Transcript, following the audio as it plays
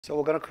So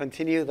we're going to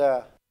continue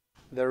the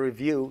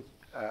review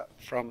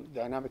from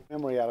dynamic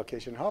memory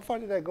allocation. How far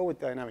did I go with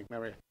dynamic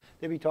memory?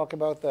 Did we talk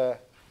about the?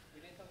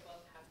 We didn't talk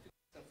about have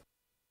to.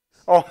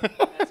 Oh.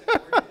 That's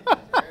important.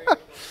 That's very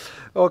important.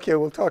 Okay,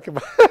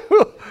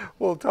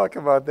 we'll talk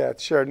about that.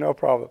 Sure, no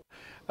problem.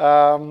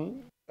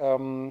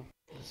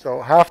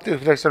 So have to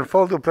place and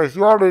full duplex.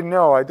 You already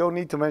know. I don't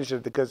need to mention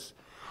it because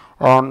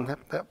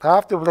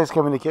half duplex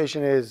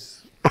communication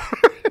is.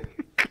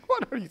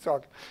 What are you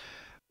talking?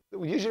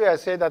 Usually I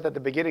say that at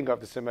the beginning of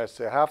the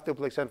semester. Half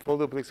duplex and full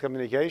duplex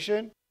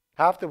communication.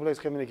 Half duplex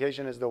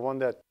communication is the one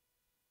that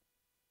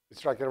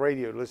it's like the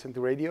radio. Listen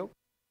to radio.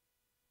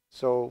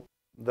 So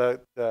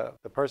the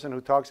person who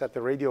talks at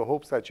the radio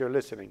hopes that you're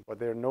listening, but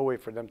there's no way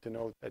for them to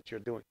know that you're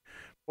doing.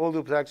 Full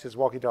duplex is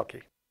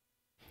walkie-talkie.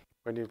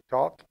 When you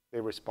talk,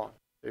 they respond.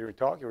 When you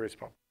talk, you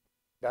respond.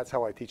 That's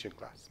how I teach in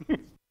class.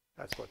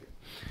 That's what it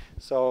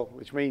is. So,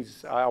 which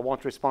means I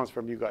want response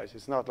from you guys.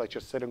 It's not like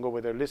just sitting over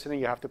there listening.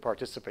 You have to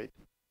participate.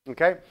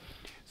 Okay?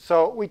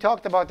 So we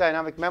talked about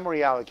dynamic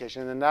memory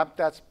allocation, and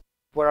that's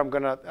where I'm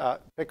going to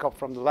pick up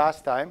from the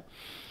last time.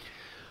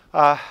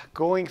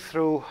 Going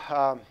through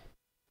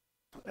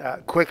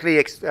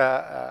quickly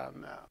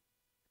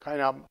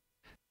kind of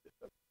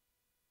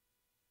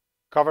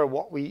cover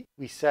what we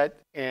said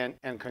and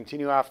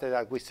continue after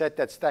that. We said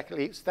that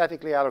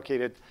statically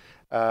allocated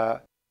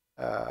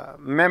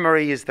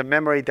memory is the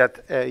memory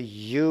that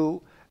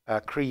you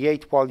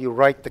create while you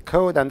write the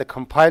code, and the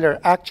compiler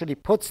actually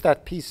puts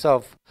that piece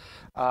of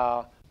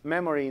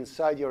memory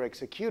inside your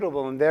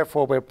executable, and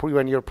therefore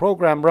when your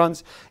program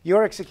runs,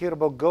 your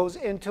executable goes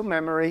into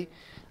memory,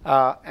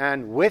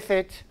 and with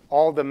it,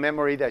 all the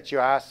memory that you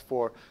asked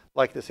for,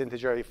 like this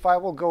integer array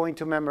 5, will go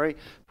into memory.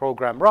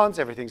 Program runs,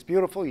 everything's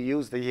beautiful, you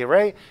use the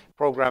array,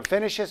 program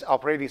finishes,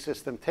 operating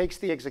system takes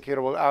the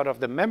executable out of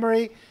the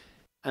memory,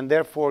 and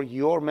therefore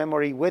your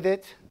memory with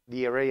it,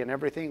 the array and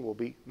everything will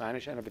be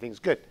managed and everything's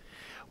good.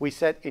 We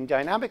said in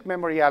dynamic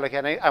memory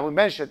allocation, I will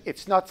mention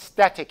it's not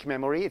static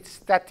memory, it's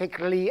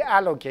statically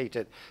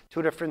allocated.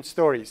 Two different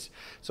stories.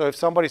 So if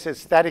somebody says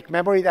static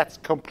memory, that's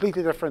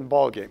completely different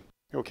ballgame.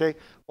 Okay?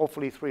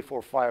 Hopefully 3,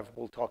 4, 5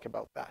 will talk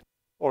about that.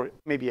 Or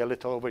maybe a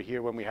little over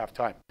here when we have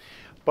time.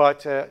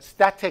 But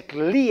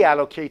statically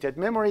allocated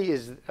memory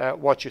is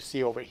what you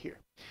see over here.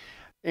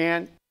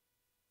 And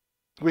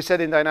we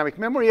said in dynamic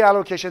memory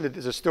allocation that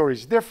the story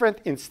is different.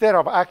 Instead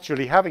of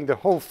actually having the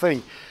whole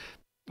thing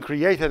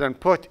created and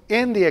put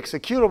in the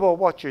executable,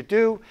 what you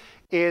do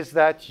is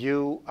that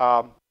you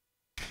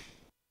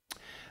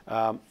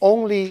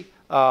only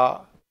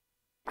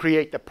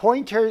create the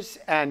pointers,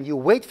 and you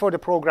wait for the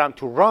program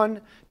to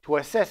run to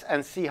assess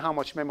and see how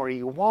much memory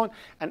you want,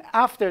 and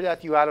after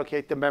that you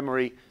allocate the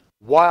memory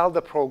while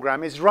the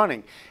program is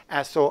running.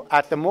 And so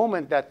at the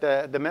moment that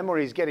the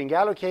memory is getting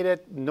allocated,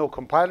 no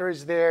compiler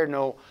is there,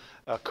 no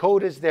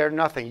code is there,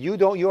 nothing.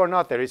 You are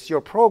not there. It's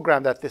your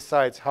program that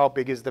decides how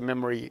big is the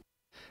memory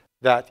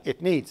that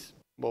it needs.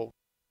 Well,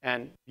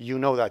 and you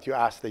know that you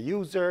ask the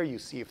user, you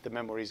see if the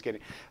memory is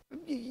getting.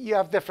 You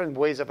have different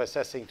ways of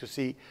assessing to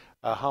see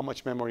how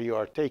much memory you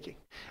are taking.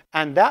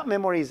 And that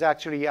memory is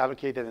actually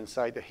allocated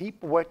inside the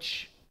heap,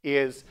 which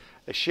is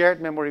a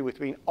shared memory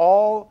between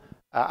all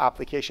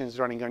applications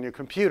running on your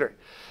computer.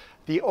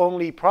 The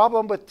only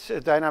problem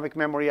with dynamic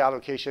memory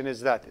allocation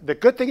is that the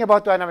good thing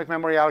about dynamic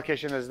memory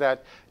allocation is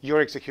that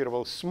your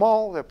executable is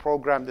small. The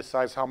program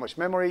decides how much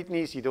memory it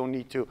needs. You don't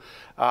need to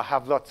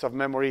have lots of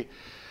memory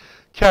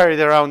carried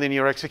around in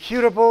your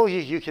executable.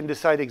 You can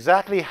decide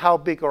exactly how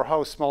big or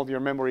how small your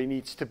memory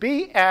needs to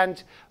be.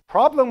 And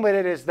problem with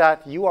it is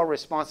that you are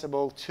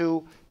responsible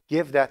to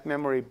give that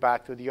memory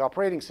back to the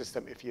operating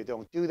system. If you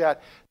don't do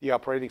that, the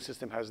operating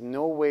system has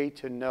no way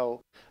to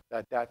know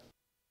that that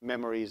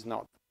memory is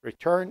not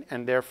returned,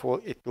 and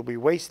therefore it will be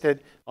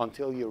wasted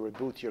until you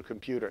reboot your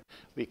computer.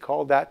 We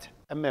call that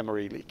a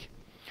memory leak.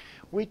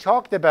 We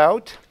talked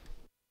about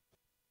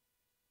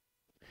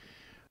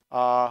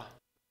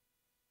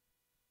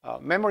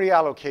memory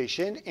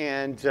allocation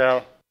and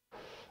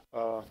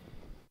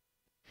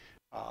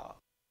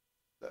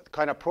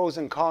kind of pros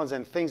and cons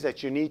and things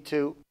that you need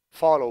to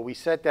follow. We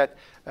said that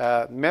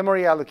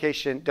memory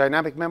allocation,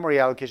 dynamic memory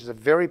allocation is a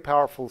very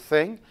powerful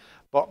thing,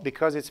 but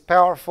because it's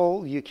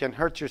powerful, you can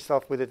hurt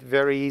yourself with it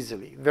very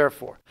easily.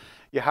 Therefore,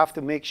 you have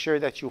to make sure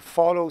that you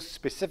follow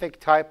specific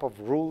type of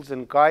rules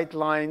and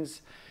guidelines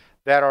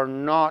that are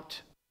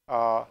not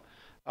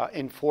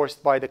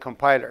enforced by the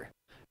compiler.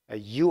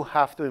 You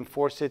have to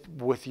enforce it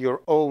with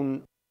your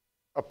own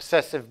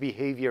obsessive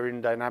behavior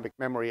in dynamic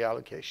memory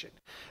allocation,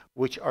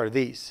 which are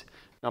these.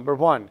 Number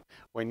one,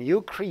 when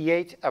you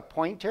create a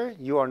pointer,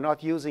 you are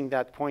not using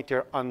that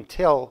pointer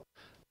until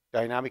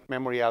dynamic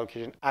memory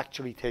allocation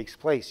actually takes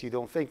place. You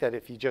don't think that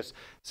if you just,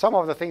 some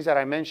of the things that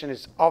I mentioned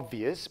is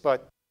obvious,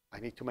 but I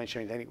need to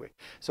mention it anyway.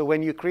 So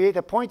when you create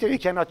a pointer, you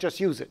cannot just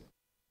use it.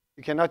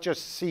 You cannot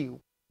just see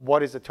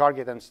what is the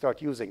target and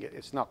start using it.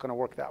 It's not going to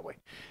work that way.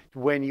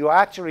 When you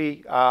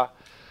actually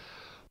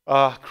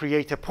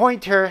create a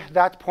pointer,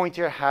 that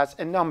pointer has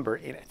a number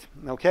in it.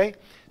 Okay?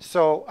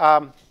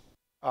 So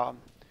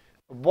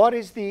What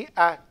is the,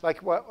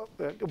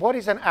 what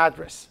is an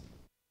address?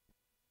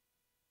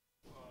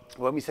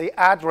 When we say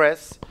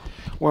address,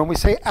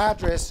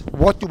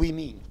 what do we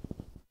mean?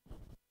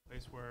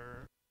 Place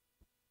where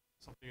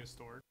something is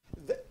stored.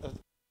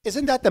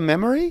 Isn't that the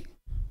memory?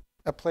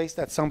 A place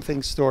that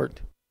something's stored.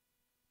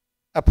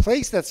 A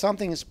place that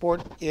something is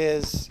stored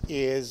is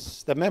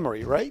the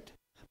memory, right?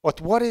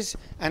 But what is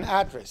an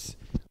address?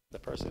 The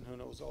person who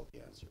knows all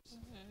the answers.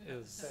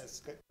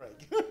 Says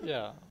Craig.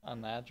 Yeah,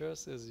 an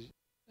address is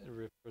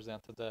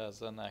represented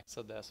as an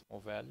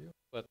hexadecimal value,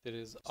 but it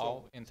is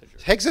all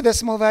integers.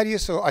 Hexadecimal value,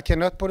 so I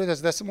cannot put it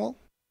as decimal?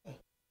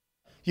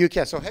 You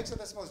can. So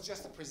hexadecimal is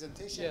just a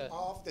presentation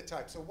of the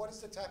type. So what is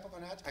the type of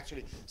an address?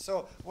 Actually,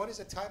 so what is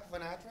the type of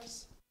an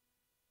address?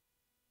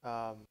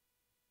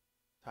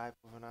 Type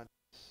of an address.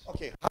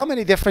 Okay, how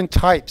many different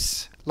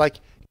types, like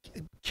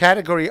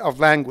category of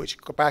language,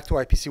 go back to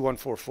IPC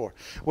 144.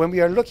 When we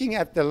are looking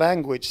at the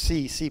language,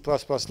 C++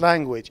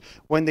 language,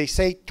 when they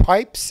say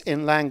types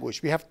in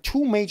language, we have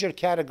two major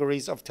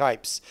categories of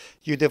types.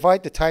 You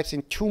divide the types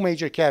in two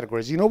major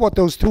categories. You know what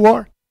those two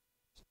are?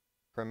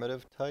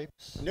 Primitive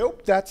types?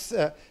 Nope, that's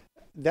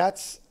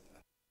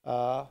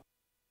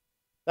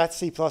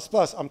C++.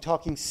 I'm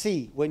talking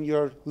C. When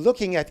you're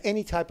looking at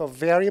any type of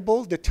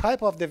variable, the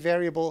type of the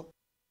variable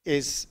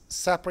is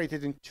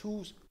separated in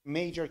two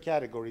major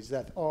categories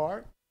that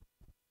are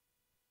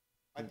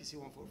IPC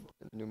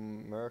 144.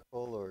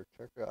 Numerical or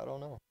checker? I don't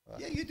know.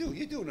 Yeah, you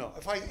do know.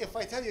 If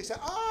I tell you, you say,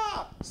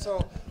 so.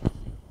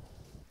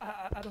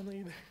 I don't know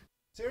either.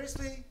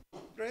 Seriously,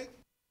 Greg?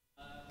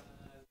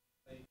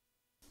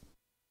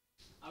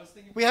 I was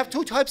thinking We have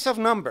two types of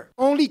number.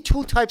 Only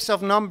two types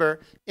of number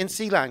in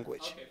C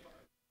language. Okay,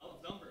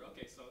 number.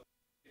 Okay, so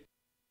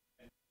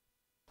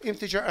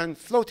Integer and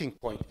floating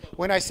point.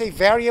 When I say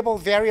variable,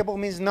 variable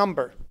means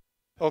number.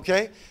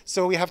 Okay?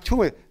 So we have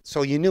two.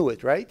 So you knew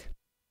it, right?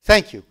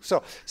 Thank you.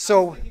 So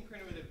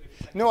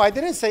no, I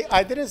didn't say,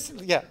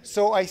 yeah.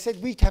 So I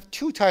said we have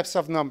two types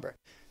of number.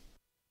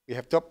 We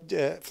have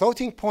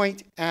floating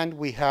point and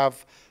we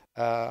have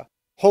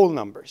whole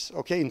numbers,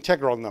 okay?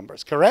 Integral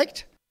numbers,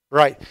 correct?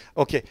 Right.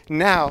 Okay.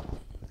 Now,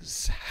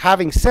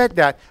 having said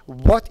that,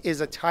 what is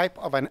a type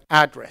of an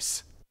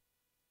address?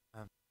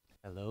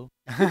 Hello?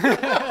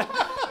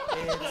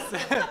 It's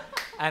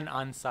an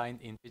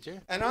unsigned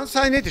integer. An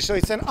unsigned integer. So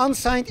it's an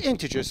unsigned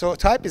integer. So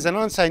type is an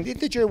unsigned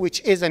integer,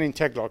 which is an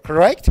integral,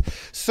 correct?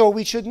 So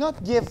we should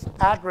not give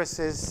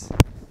addresses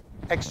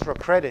extra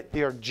credit.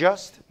 They are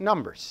just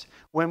numbers.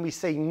 When we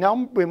say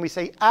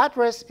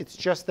address, it's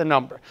just a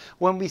number.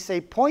 When we say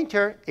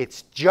pointer,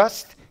 it's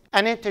just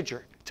an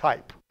integer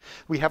type.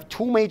 We have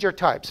two major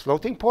types,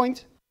 floating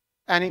point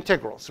and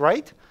integrals,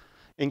 right?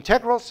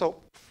 Integrals, so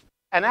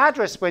an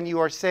address, when you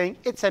are saying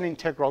it's an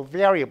integral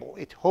variable,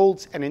 it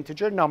holds an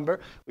integer number,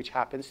 which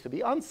happens to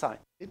be unsigned.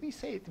 Did we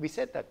say it? We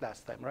said that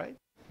last time, right?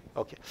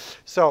 Okay.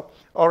 So,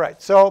 all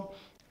right. So,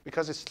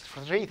 because it's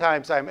 3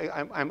 times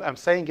I'm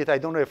saying it, I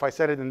don't know if I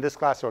said it in this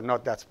class or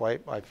not. That's why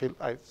I feel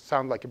I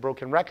sound like a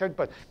broken record.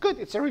 But good,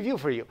 it's a review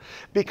for you.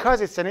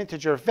 Because it's an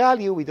integer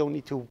value, we don't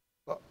need to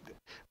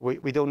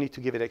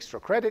give it extra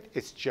credit.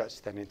 It's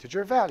just an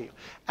integer value.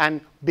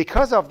 And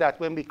because of that,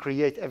 when we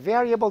create a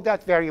variable,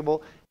 that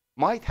variable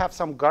might have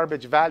some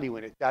garbage value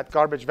in it. That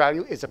garbage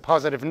value is a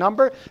positive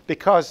number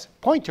because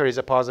pointer is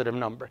a positive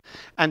number.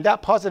 And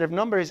that positive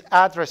number is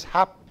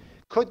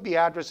could be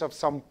address of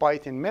some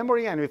byte in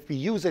memory. And if we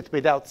use it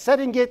without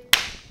setting it,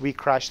 we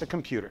crash the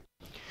computer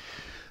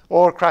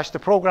or crash the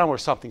program or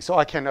something. So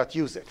I cannot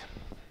use it.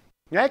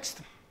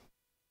 Next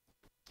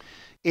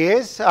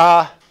is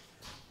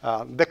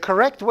the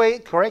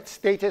correct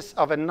status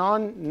of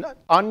a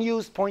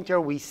unused pointer,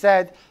 we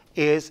said,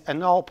 is a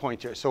null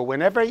pointer. So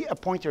whenever a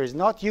pointer is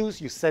not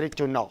used, you set it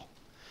to null,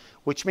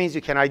 which means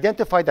you can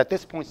identify that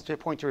this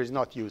pointer is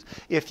not used.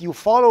 If you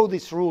follow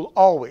this rule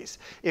always,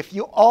 if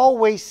you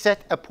always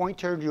set a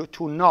pointer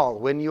to null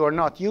when you are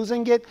not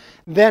using it,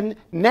 then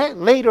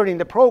later in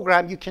the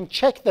program, you can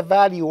check the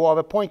value of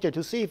a pointer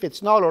to see if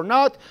it's null or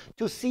not,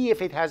 to see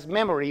if it has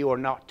memory or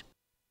not.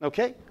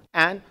 Okay?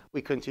 And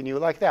we continue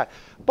like that.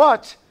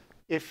 But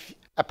if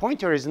a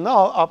pointer is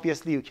null,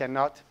 obviously you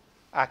cannot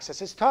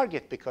access its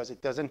target because it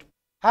doesn't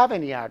have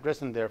any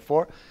address, and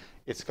therefore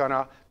it's going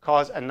to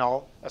cause a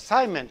null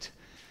assignment.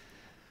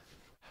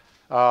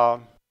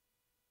 Null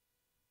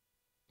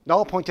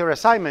pointer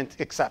assignment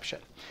exception,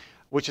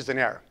 which is an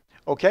error.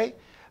 Okay?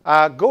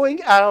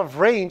 Going out of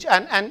range,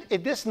 and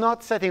it is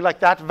not setting like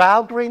that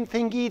Valgrind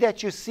thingy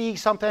that you see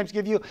sometimes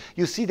give you.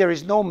 You see there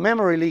is no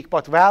memory leak,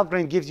 but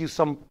Valgrind gives you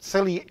some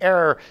silly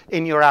error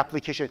in your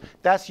application.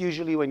 That's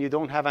usually when you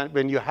have an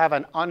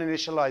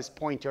uninitialized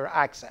pointer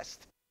accessed.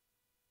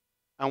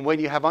 And when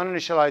you have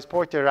uninitialized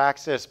pointer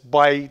access,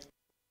 by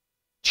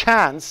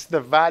chance,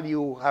 the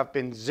value have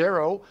been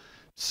 0,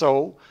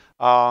 so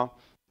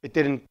it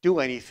didn't do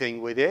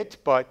anything with it.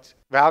 But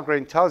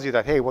Valgrind tells you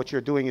that, hey, what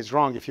you're doing is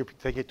wrong. If you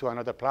take it to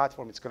another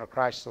platform, it's going to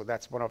crash. So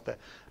that's one of the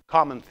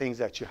common things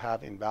that you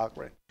have in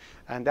Valgrind.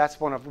 And that's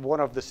one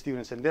of the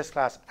students in this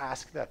class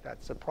asked that.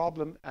 That's a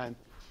problem, and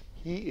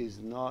he is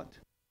not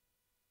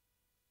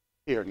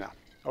here now.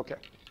 Okay.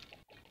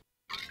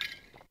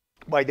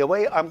 By the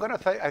way,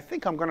 I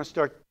think I'm gonna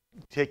start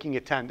taking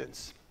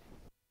attendance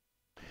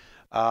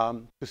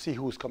to see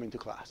who's coming to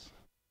class,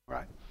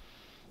 right?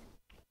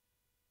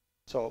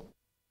 So,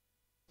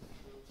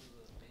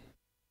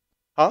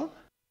 huh?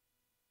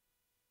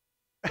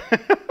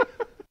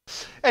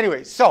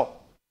 Anyway, so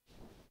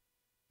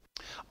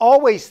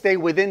always stay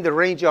within the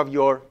range of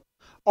your.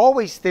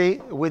 Always stay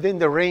within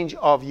the range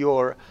of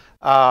your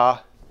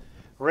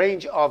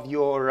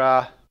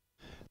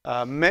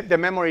the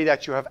memory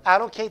that you have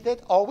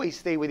allocated. Always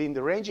stay within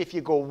the range. If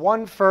you go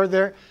one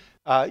further,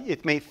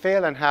 it may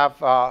fail and have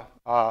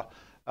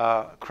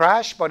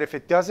crash. But if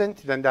it doesn't,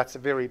 then that's a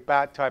very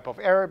bad type of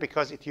error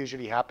because it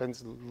usually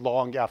happens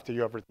long after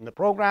you have written the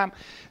program.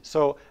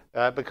 So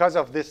because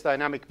of this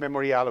dynamic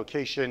memory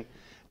allocation,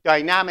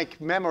 dynamic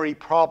memory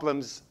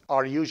problems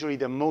are usually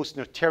the most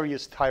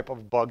notorious type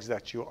of bugs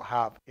that you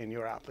have in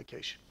your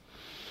application.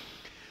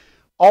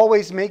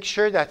 Always make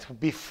sure that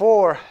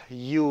before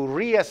you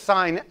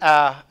reassign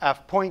a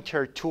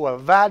pointer to a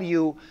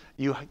value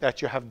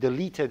that you have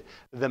deleted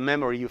the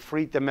memory, you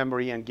freed the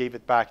memory and gave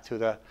it back to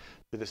the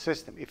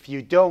system. If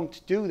you don't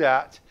do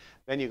that,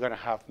 then you're going to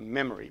have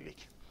memory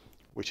leak,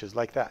 which is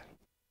like that.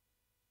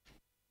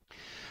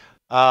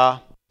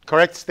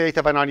 Correct state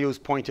of an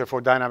unused pointer for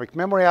dynamic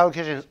memory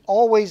allocation is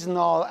always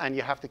null, and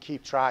you have to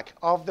keep track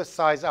of the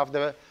size of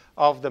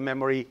the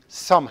memory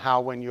somehow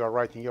when you are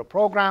writing your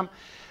program.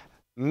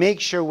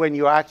 Make sure when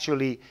you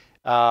actually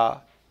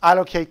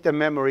allocate the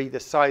memory, the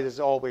size is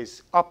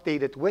always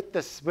updated with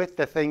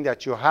the thing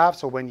that you have.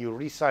 So when you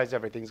resize,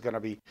 everything's going to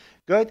be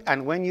good.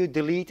 And when you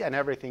delete and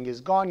everything is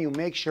gone, you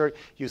make sure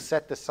you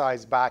set the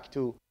size back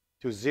to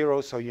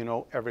 0 so you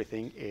know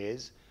everything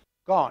is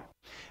gone.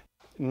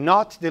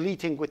 Not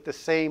deleting with the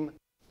same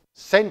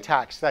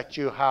syntax that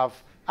you have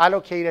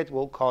allocated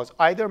will cause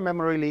either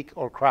memory leak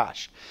or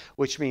crash,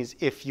 which means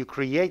if you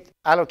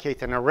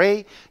allocate an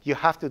array, you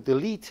have to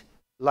delete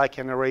like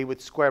an array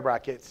with square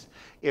brackets.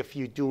 If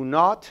you do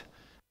not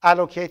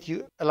allocate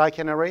like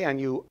an array and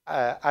you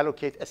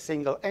allocate a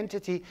single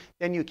entity,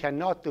 then you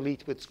cannot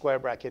delete with square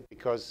bracket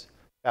because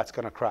that's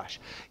going to crash.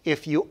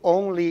 If you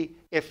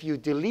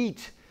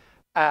delete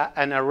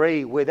an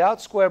array without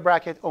square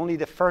bracket, only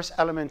the first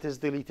element is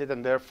deleted,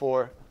 and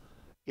therefore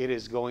it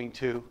is going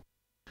to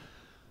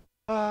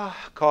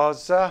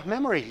cause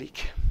memory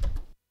leak.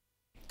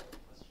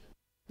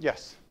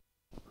 Yes?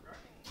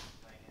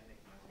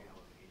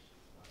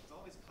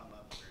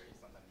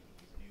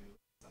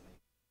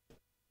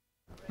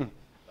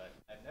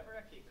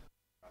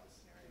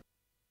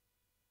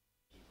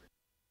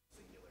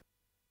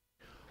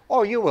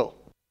 Oh, you will.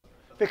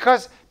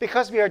 Because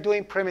we are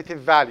doing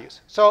primitive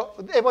values. So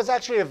it was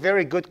actually a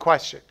very good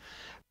question.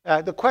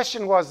 The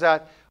question was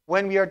that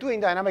when we are doing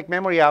dynamic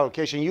memory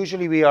allocation,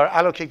 usually we are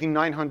allocating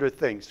 900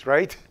 things,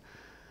 right?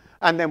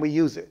 And then we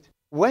use it.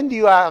 When do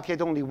you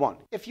allocate only one?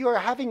 If you are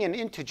having an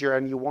integer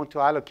and you want to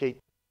allocate,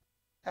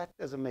 that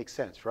doesn't make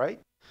sense, right?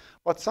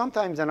 But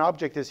sometimes an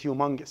object is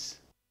humongous.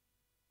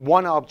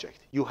 One object.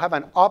 You have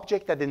an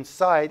object that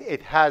inside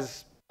it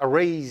has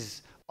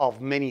arrays of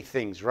many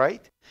things,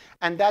 right?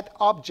 And that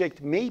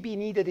object may be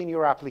needed in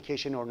your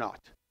application or not,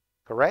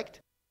 correct?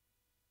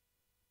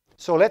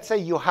 So let's say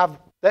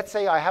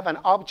I have an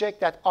object.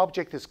 That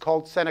object is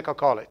called Seneca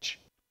College.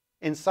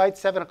 Inside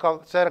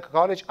Seneca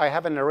College, I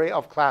have an array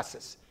of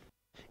classes.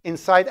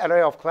 Inside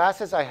array of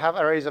classes, I have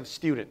arrays of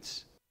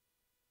students.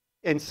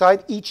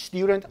 Inside each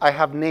student, I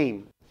have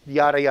name,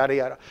 yada, yada,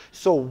 yada.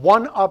 So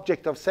one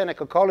object of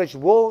Seneca College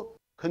will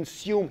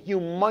consume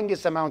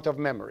humongous amount of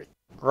memory,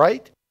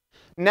 right?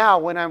 Now,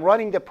 when I'm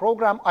running the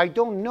program, I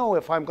don't know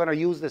if I'm going to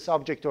use this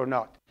object or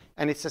not.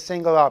 And it's a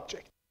single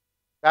object.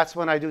 That's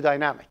when I do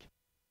dynamic.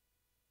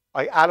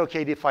 I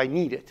allocate if I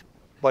need it,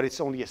 but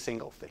it's only a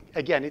single thing.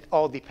 Again, it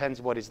all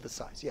depends what is the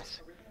size.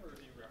 Yes? Are we going to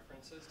review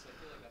references? Because I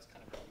feel like that's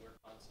kind of a newer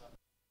concept.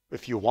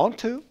 If you want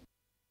to.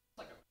 It's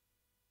like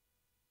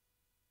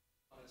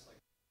honest, like,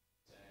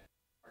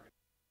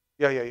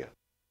 target. Yeah.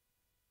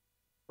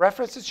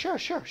 References, sure.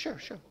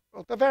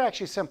 Well, they're very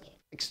actually simple.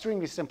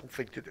 Extremely simple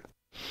thing to do.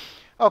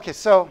 Okay,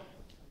 so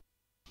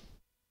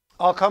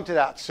I'll come to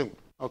that soon,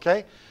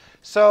 okay?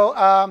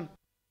 So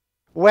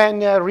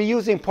when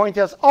reusing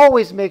pointers,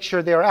 always make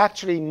sure they're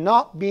actually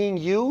not being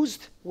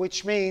used,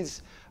 which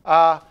means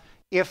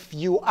if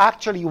you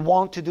actually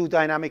want to do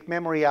dynamic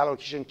memory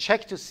allocation,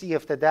 check to see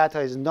if the data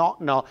is not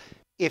null.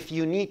 If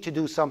you need to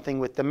do something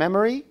with the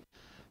memory,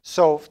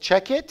 so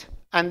check it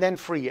and then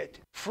free it.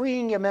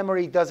 Freeing a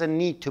memory doesn't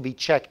need to be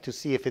checked to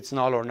see if it's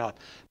null or not,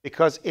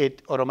 because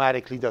it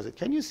automatically does it.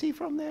 Can you see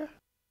from there?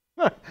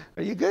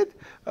 Are you good?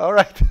 All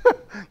right.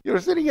 You're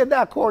sitting in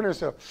that corner.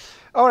 So,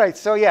 all right.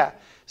 So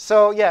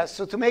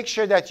to make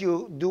sure that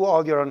you do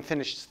all your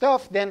unfinished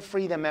stuff, then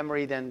free the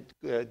memory, then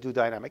do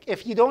dynamic.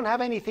 If you don't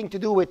have anything to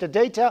do with the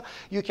data,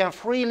 you can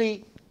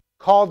freely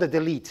call the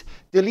delete.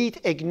 Delete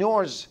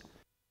ignores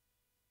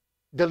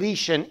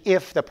deletion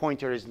if the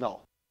pointer is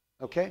null.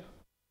 Okay?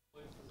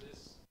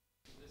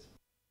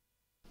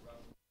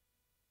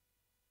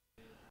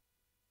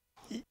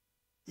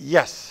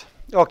 Yes.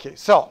 Okay,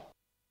 so,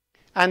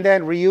 and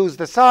then reuse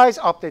the size,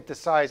 update the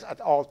size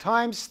at all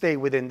times, stay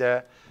within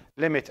the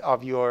limit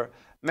of your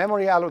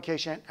memory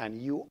allocation,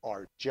 and you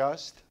are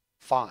just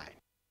fine.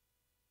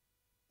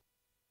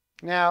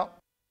 Now,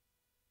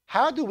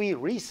 how do we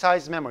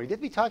resize memory?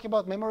 Did we talk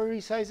about memory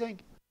resizing?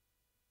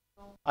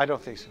 I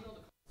don't think so.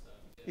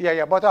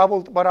 Yeah, but I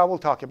will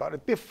talk about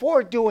it.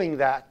 Before doing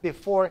that,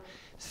 before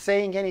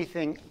saying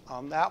anything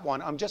on that one,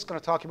 I'm just going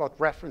to talk about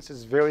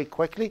references very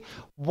quickly.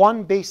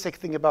 One basic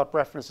thing about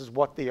references,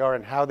 what they are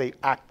and how they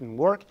act and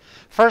work.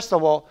 First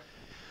of all,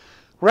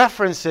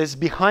 references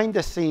behind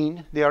the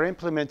scene, they are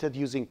implemented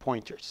using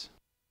pointers.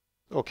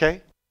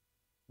 Okay?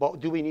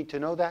 But do we need to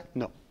know that?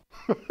 No.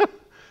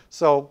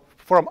 So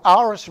from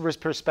our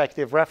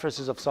perspective,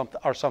 references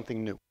are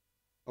something new.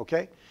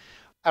 Okay?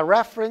 A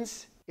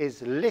reference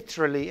is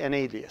literally an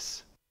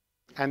alias,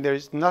 and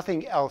there's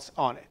nothing else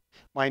on it.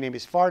 My name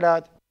is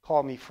Fardad,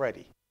 call me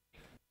Freddy.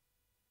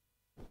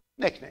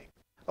 Nickname.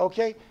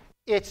 Okay?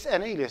 It's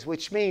an alias,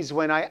 which means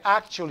when I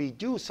actually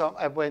do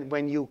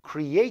when you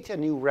create a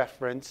new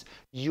reference,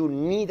 you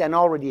need an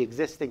already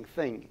existing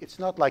thing. It's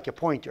not like a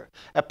pointer.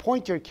 A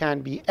pointer can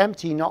be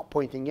empty, not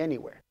pointing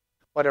anywhere.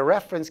 But a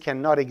reference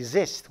cannot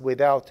exist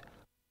without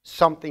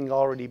something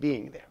already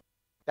being there.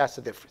 That's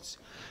the difference.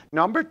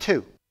 Number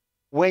two,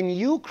 when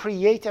you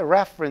create a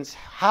reference,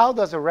 how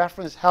does a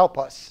reference help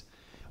us?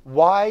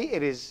 Why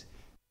it is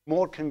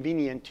more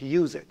convenient to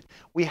use it?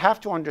 We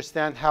have to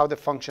understand how the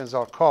functions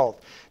are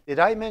called. Did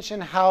I mention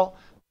how,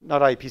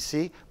 not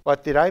IPC,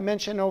 but did I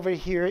mention over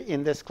here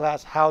in this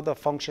class how the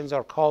functions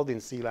are called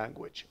in C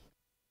language?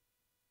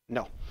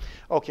 No.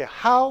 Okay,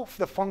 how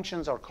the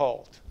functions are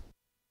called.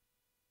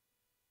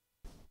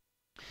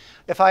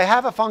 If I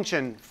have a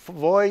function,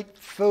 void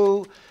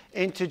foo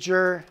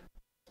integer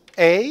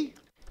a,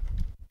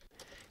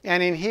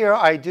 and in here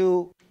I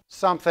do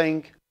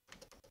something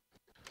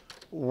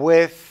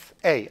with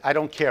a, I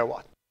don't care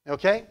what,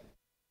 okay?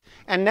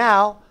 And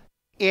now,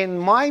 in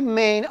my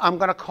main, I'm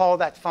going to call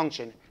that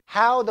function.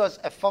 How does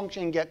a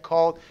function get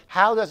called?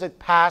 How does it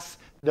pass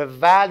the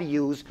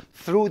values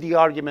through the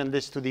argument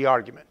list to the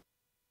argument?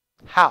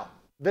 How?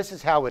 This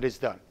is how it is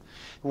done.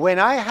 When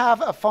I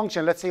have a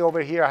function, let's say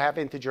over here I have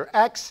integer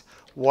x,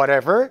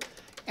 whatever,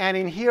 and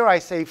in here I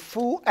say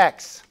foo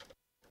x.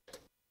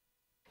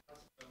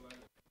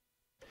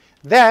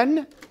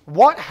 Then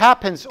what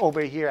happens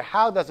over here,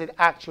 how does it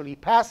actually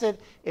pass it,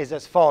 is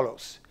as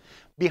follows.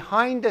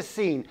 Behind the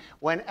scene,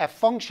 when a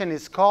function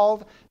is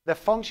called, the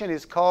function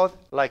is called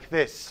like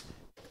this.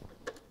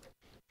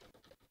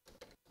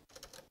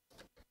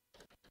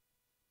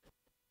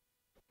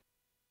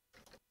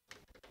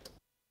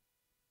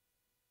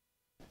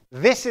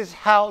 This is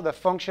how the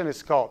function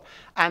is called.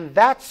 And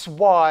that's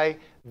why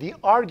the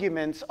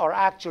arguments are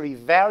actually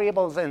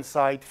variables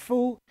inside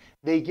foo.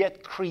 They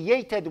get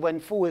created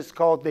when foo is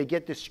called. They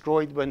get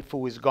destroyed when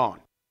foo is gone.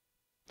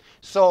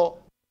 So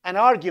an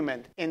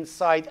argument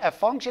inside a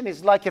function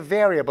is like a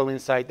variable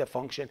inside the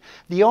function.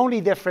 The only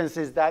difference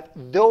is that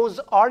those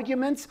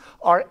arguments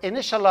are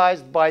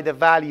initialized by the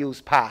values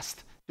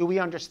passed. Do we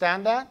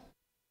understand that?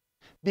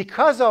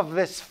 Because of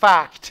this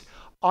fact,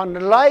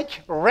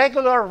 unlike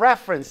regular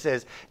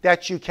references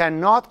that you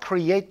cannot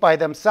create by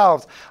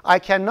themselves, I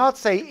cannot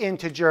say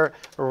integer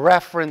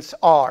reference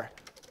r.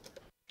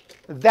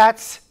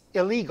 That's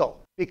illegal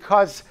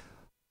because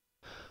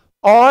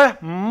r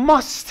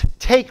must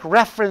take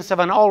reference of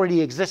an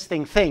already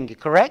existing thing,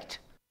 correct?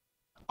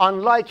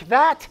 Unlike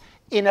that,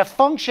 in a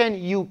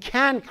function, you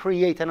can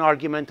create an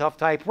argument of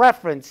type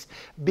reference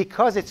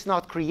because it's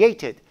not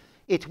created.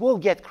 It will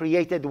get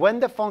created when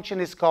the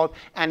function is called,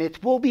 and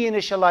it will be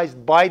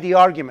initialized by the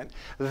argument.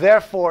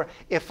 Therefore,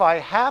 if I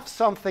have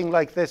something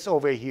like this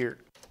over here,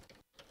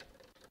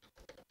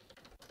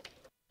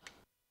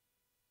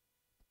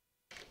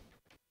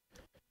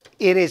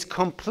 it is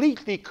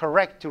completely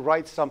correct to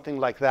write something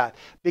like that.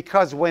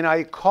 Because when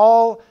I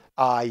call,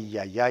 that's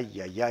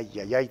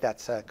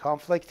a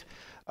conflict.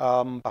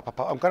 I'm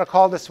going to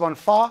call this one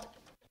fa.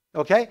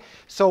 Okay?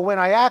 So when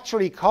I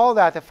actually call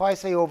that, if I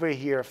say over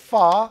here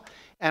fa,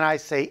 and I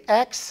say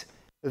x,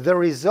 the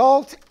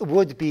result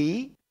would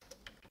be,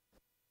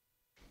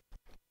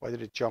 why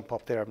did it jump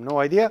up there? I have no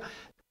idea.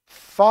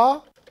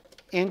 Fa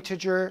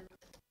integer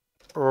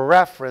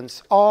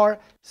reference r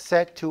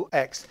set to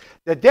x.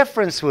 The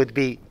difference would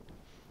be,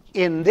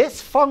 in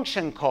this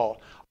function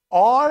call,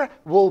 r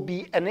will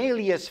be an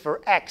alias for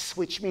x,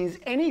 which means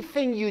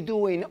anything you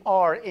do in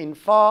r in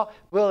fa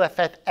will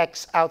affect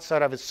x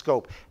outside of its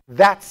scope.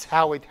 That's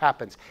how it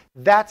happens.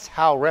 That's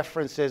how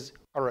references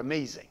are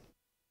amazing.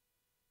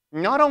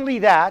 Not only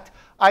that,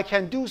 I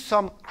can do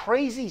some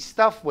crazy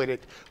stuff with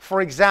it. For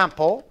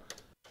example,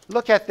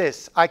 look at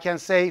this. I can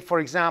say,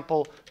 for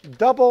example,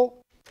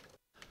 double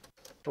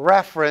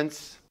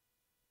reference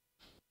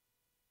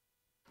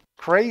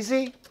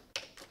crazy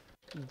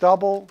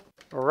double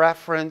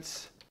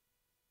reference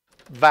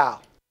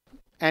val.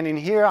 And in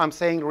here, I'm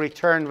saying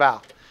return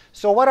val.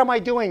 So what am I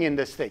doing in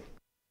this thing?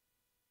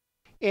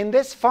 In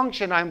this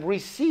function, I'm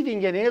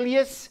receiving an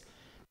alias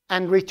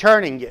and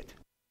returning it.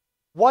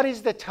 What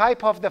is the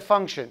type of the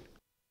function?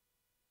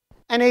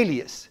 An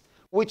alias,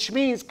 which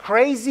means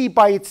crazy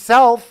by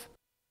itself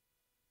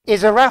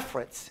is a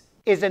reference,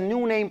 is a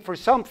new name for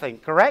something,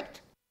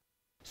 correct?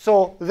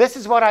 So this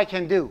is what I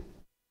can do.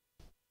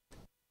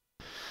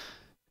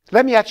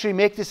 Let me actually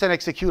make this an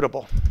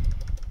executable.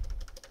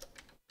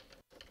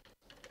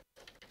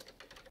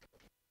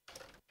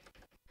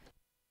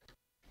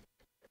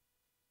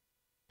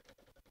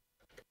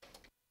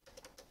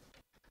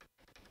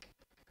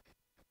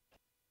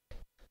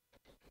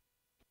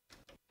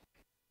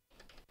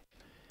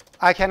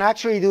 I can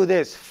actually do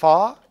this,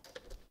 for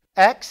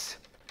x.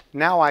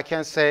 Now I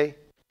can say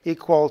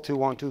equal to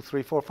 1, 2,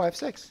 3, 4, 5,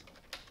 6.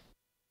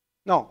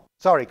 No,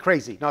 sorry,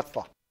 crazy, not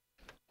for.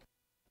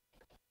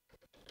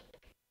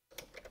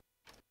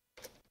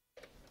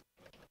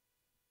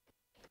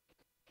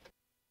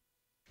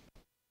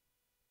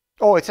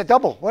 Oh, it's a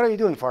double. What are you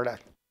doing for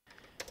that?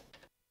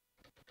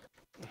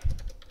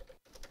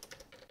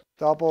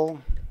 Double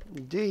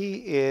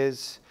D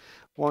is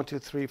 1, 2,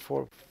 3,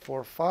 4,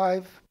 4,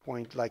 5,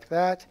 point like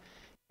that.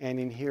 And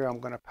in here, I'm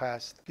going to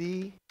pass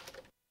D.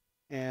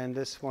 And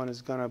this one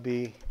is going to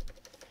be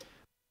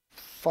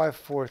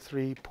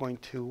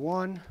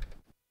 543.21.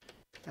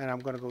 And I'm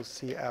going to go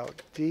see out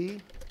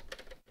D.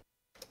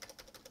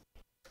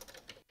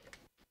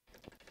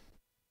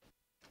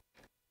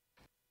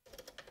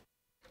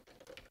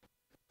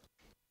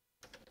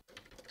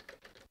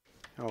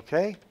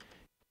 Okay.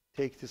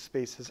 Take the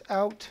spaces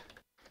out.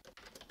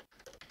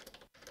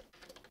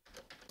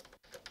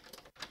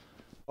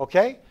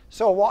 Okay,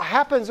 so what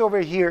happens over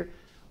here,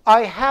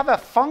 I have a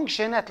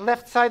function at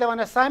left side of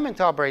an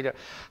assignment operator.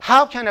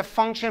 How can a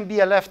function be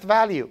a left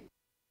value?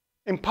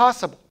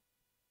 Impossible.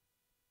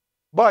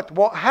 But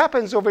what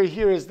happens over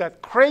here is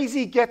that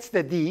crazy gets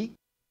the D,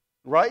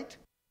 right?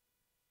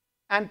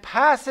 And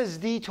passes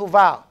D to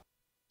val.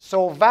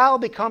 So val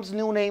becomes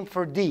new name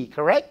for D,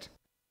 correct?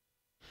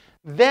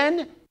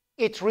 Then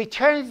it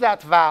returns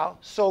that val,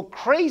 so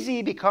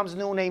crazy becomes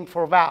new name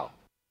for val.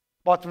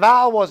 But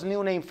val was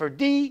new name for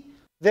D.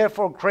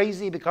 Therefore,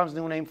 crazy becomes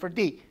new name for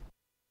D.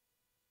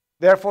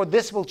 Therefore,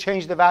 this will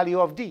change the value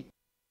of D.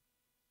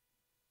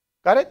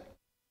 Got it?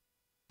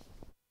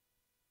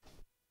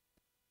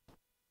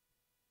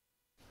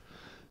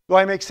 Do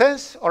I make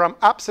sense, or I'm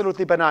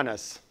absolutely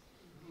bananas?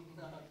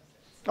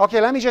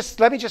 Okay, let me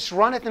just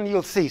run it and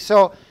you'll see.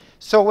 So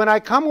when I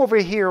come over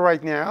here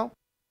right now,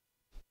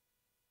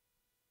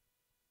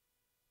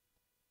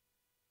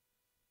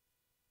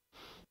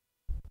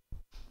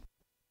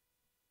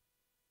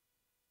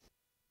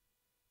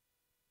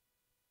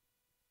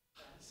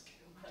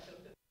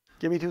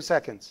 give me 2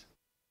 seconds.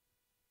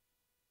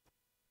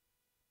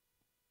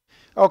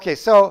 Okay,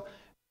 so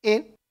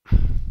in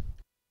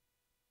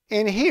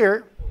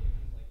here,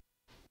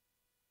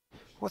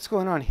 what's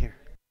going on here?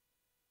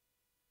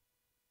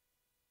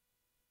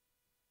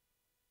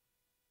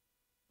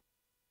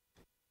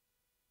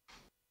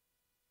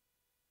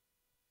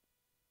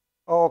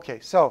 Oh, okay,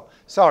 so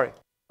sorry.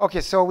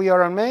 Okay, so we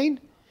are on main,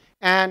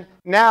 and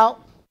now,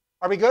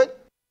 are we good?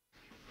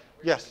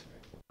 Yes.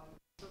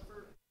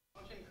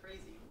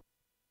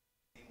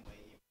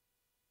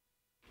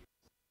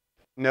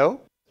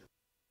 No?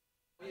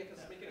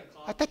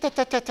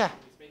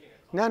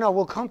 No,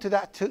 we'll come to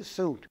that too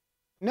soon.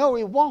 No,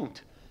 it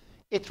won't.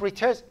 It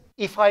returns.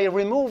 If I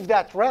remove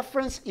that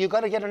reference, you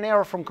got to get an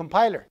error from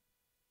compiler.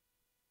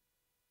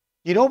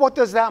 You know what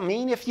does that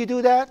mean if you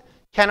do that?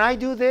 Can I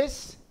do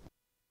this?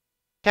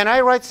 Can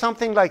I write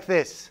something like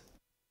this?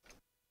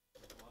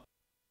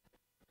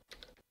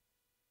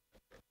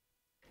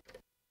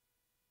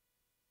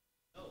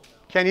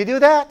 Can you do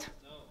that?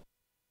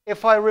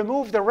 If I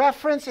remove the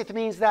reference, it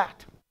means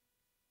that.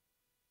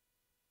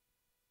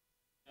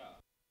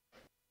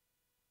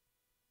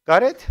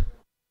 Got it?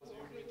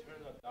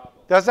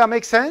 Does that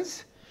make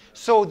sense?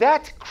 So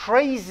that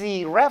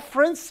crazy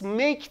reference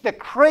make the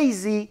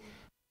crazy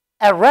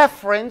a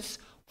reference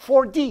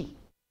for D.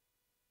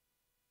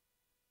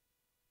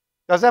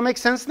 Does that make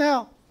sense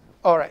now?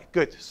 All right,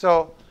 good.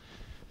 So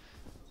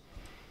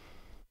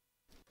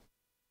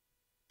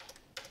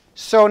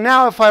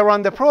now if I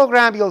run the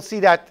program, you'll see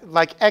that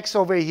like X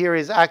over here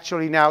is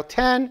actually now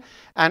 10,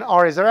 and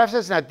R is a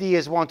reference. Now D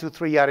is 1, 2,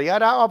 3, yada,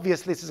 yada.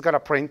 Obviously, this is going to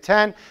print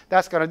 10.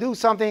 That's going to do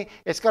something.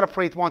 It's going to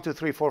print 1, 2,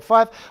 3, 4,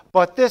 5.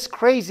 But this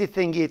crazy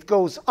thing, it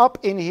goes up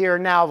in here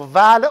now.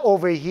 Val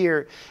over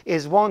here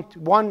is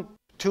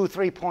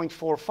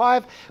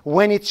 123.45.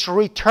 When it's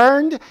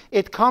returned,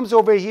 it comes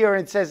over here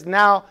and says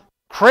now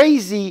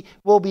crazy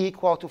will be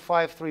equal to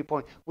 53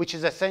 point, which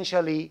is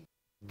essentially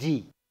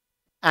D.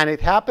 And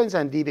it happens,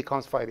 and D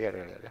becomes 5.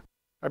 Are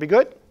we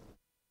good?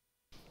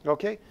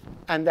 Okay?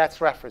 And that's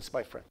reference,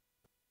 my friend.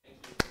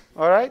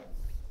 All right?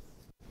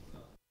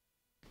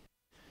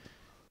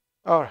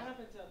 All right. What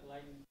happens at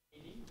line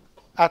 18?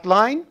 At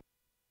line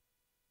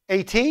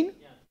 18? Yeah.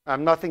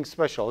 I'm nothing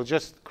special.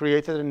 Just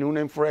created a new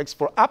name for X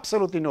for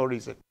absolutely no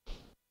reason.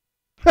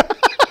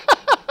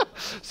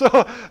 So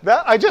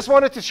I just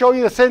wanted to show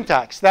you the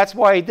syntax. That's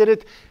why I did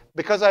it.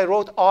 because I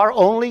wrote R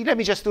only, let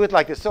me just do it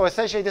like this. So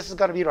essentially, this is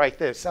going to be like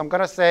this. I'm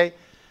going to say,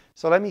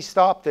 so let me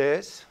stop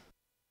this.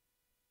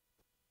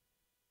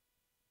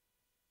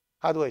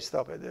 How do I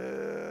stop it?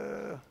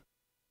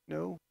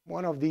 No,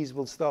 one of these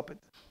will stop it.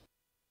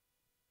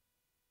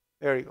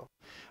 There you go.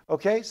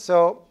 Okay,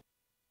 so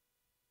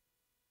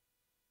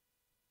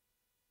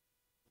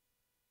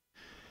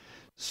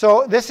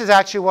this is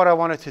actually what I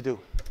wanted to do.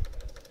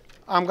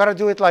 I'm going to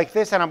do it like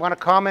this, and I'm going to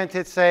comment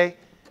it, say,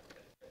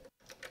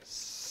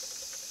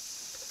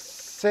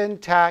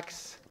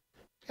 syntax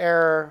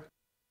error,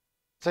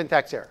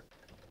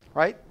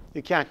 right?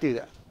 You can't do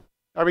that.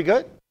 Are we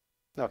good?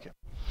 Okay.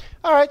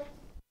 All right.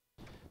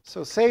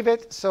 So save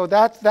it. So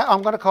that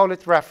I'm going to call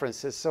it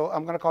references. So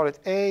I'm going to call it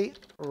a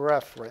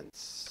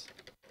reference.cpp.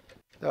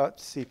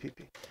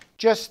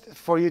 Just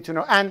for you to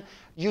know. And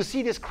you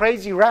see this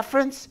crazy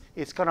reference,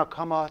 it's going to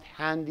come out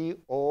handy.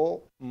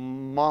 Oh,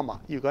 mama.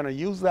 You're going to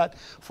use that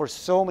for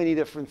so many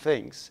different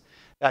things.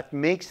 That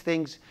makes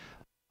things,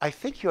 I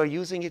think you are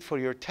using it for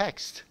your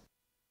text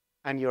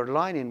and your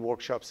line in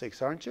workshop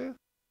 6, aren't you?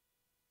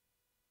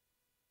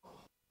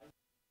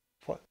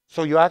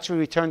 So you actually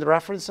returned the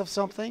reference of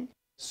something?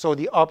 So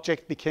the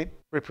object became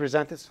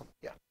represented? So,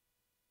 yeah.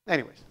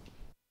 Anyways.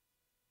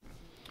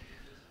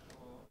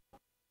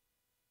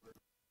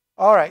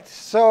 All right,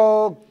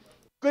 so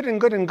good and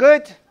good and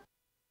good.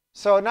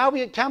 So now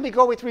can we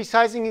go with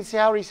resizing and see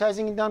how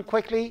resizing is done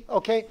quickly?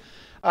 Okay.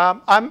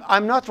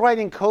 I'm not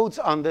writing codes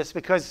on this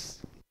because,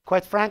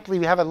 quite frankly,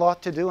 we have a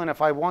lot to do, and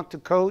if I want to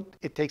code,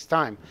 it takes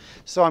time.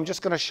 So I'm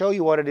just going to show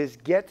you what it is.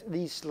 Get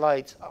these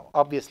slides.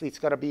 Obviously, it's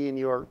got to be in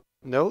your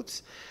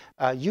notes.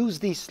 Use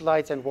these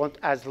slides and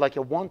as like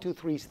a 1, 2,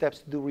 3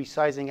 steps to do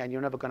resizing, and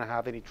you're never going to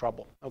have any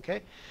trouble.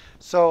 Okay.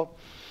 So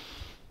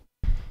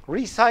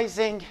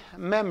resizing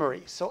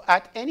memory. So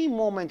at any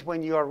moment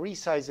when you are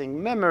resizing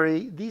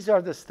memory, these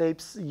are the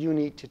steps you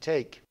need to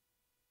take.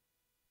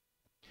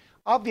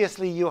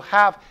 Obviously, you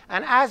have,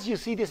 and as you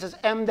see, this is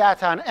M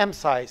data and M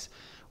size,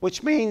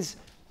 which means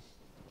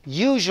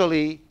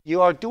usually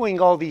you are doing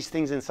all these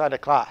things inside a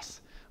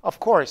class. Of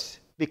course,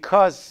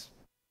 because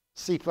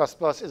C++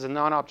 is a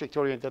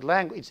non-object-oriented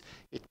language,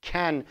 it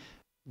can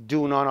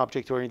do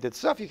non-object-oriented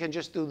stuff. You can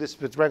just do this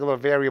with regular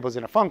variables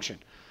in a function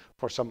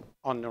for some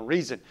unknown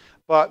reason.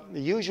 But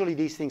usually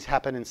these things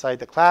happen inside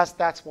the class.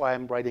 That's why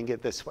I'm writing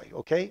it this way,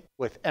 okay,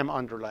 with M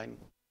underline.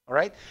 All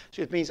right?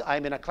 So it means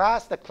I'm in a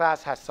class. The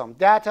class has some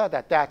data.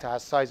 That data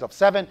has size of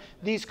 7.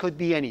 These could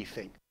be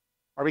anything.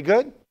 Are we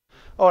good?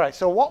 All right,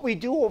 so what we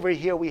do over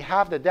here, we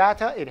have the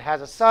data. It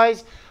has a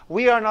size.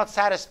 We are not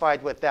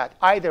satisfied with that.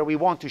 Either we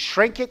want to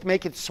shrink it,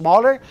 make it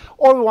smaller,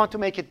 or we want to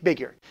make it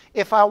bigger.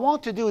 If I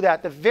want to do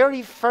that, the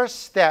very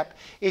first step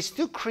is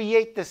to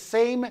create the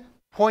same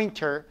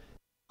pointer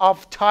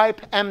of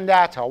type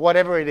mdata,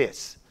 whatever it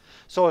is.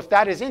 So if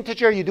that is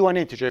integer, you do an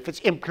integer. If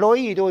it's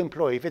employee, you do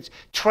employee. If it's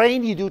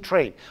train, you do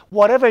train.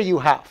 Whatever you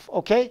have,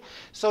 okay?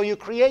 So you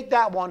create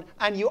that one,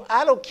 and you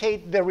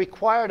allocate the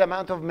required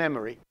amount of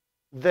memory,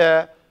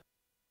 the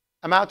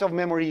amount of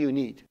memory you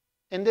need.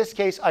 In this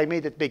case, I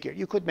made it bigger.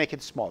 You could make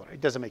it smaller.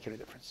 It doesn't make any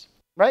difference,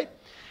 right?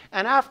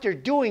 And after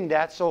doing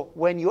that, so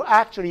when you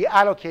actually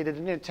allocate it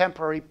in a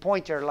temporary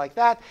pointer like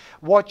that,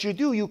 what you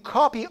do, you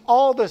copy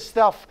all the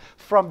stuff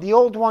from the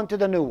old one to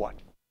the new one.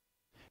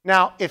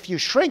 Now, if you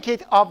shrink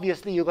it,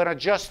 obviously, you're going to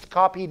just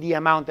copy the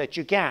amount that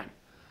you can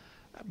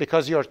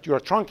because you're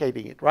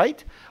truncating it,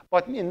 right?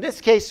 But in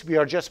this case, we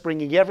are just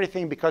bringing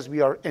everything because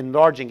we are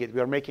enlarging it. We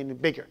are making it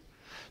bigger.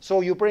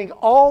 So you bring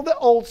all the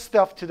old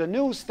stuff to the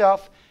new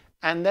stuff,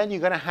 and then you're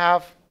going to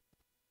have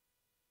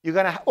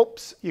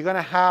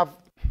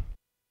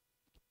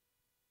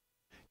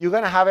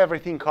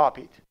everything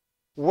copied.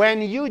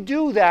 When you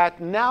do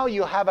that, now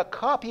you have a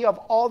copy of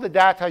all the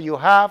data you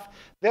have.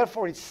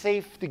 Therefore, it's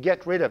safe to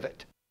get rid of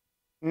it.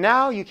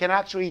 Now you can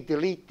actually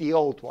delete the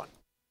old one.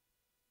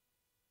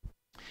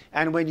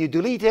 And when you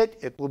delete it,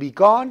 it will be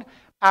gone.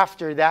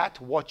 After that,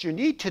 what you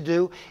need to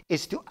do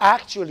is to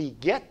actually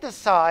get the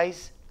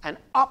size and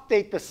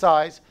update the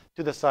size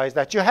to the size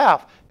that you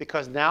have.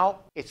 Because now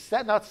it's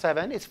not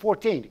 7, it's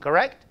 14,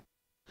 correct?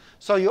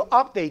 So you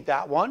update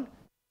that one,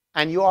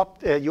 and you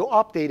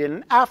update it.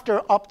 And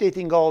after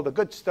updating all the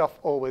good stuff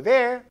over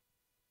there,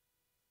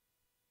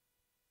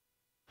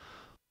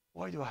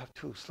 why do I have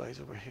 2 slides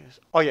over here?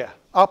 Oh, yeah,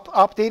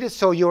 update it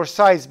so your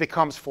size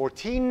becomes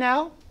 14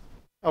 now.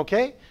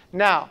 Okay?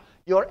 Now,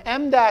 your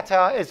M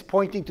data is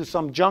pointing to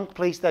some junk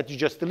place that you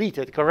just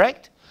deleted,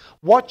 correct?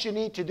 What you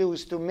need to do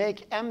is to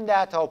make M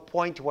data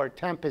point where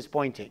temp is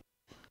pointing.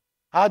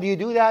 How do you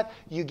do that?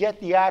 You get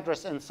the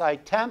address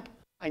inside temp,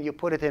 and you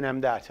put it in M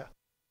data.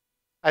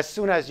 As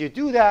soon as you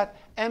do that,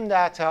 M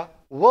data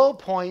will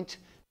point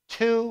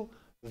to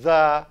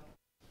the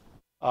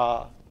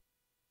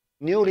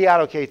newly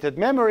allocated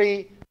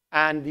memory,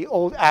 and the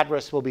old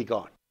address will be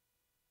gone.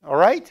 All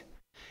right?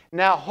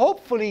 Now,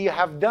 hopefully, you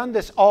have done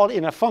this all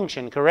in a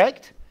function,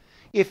 correct?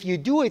 If you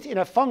do it in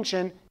a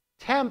function,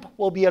 temp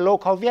will be a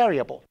local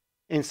variable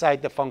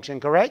inside the function,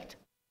 correct?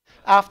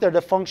 After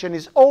the function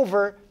is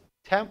over,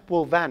 temp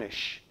will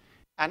vanish.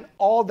 And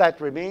all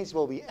that remains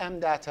will be M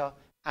data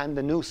and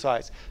the new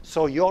size.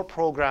 So your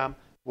program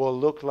will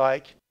look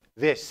like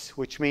this,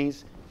 which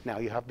means now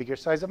you have bigger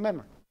size of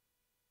memory.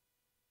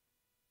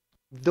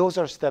 Those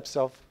are steps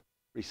of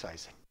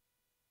resizing.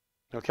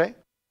 Okay?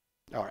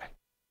 All right.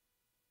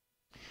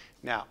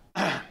 Now,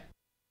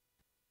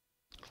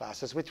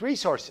 classes with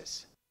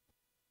resources.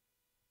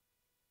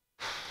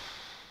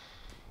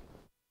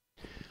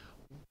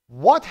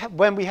 What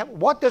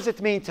does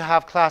it mean to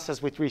have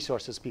classes with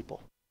resources,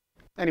 people?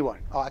 Anyone?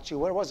 Oh, actually,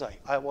 where was I?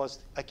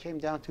 I came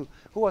down to,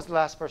 who was the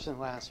last person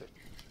who answered?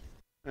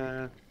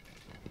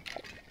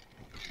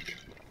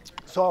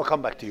 So I'll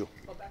come back to you.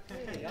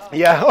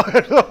 Yeah.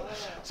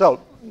 So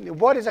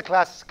what is a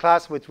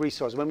class with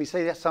resource? When we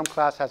say that some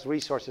class has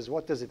resources,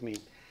 what does it mean?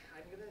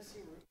 I'm going to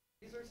assume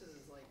resources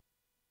is like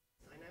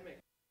dynamic.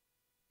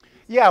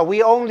 Yeah,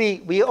 we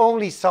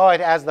only saw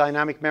it as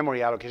dynamic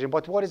memory allocation,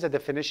 but what is the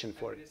definition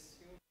for it? I would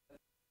assume that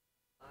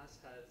the class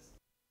has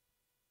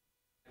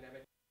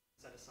dynamic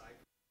set aside.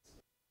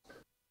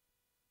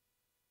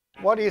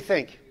 What do you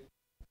think,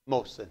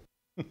 Mohsen?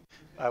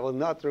 I will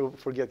not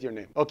forget your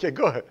name. Okay,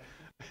 go ahead.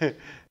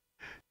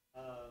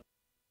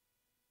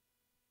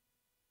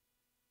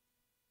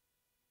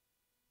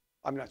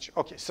 I'm not sure.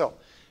 Okay, so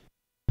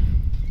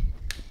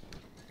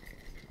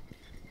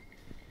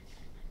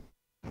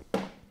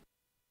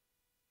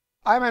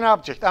I'm an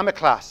object. I'm a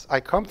class. I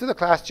come to the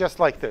class just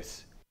like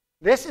this.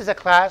 This is a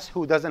class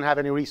who doesn't have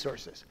any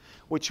resources,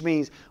 which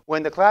means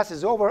when the class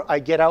is over, I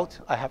get out.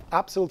 I have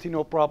absolutely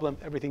no problem.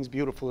 Everything's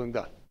beautiful and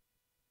done.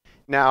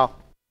 Now,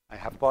 I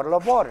have a bottle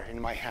of water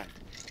in my hand.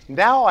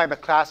 Now I'm a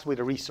class with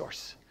a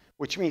resource,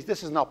 which means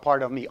this is not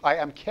part of me. I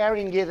am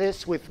carrying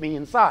this with me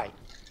inside,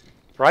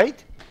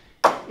 right?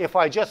 If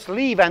I just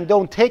leave and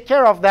don't take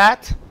care of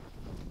that,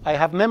 I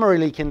have memory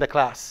leak in the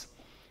class,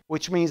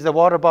 which means the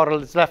water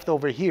bottle is left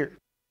over here.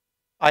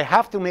 I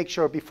have to make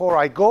sure before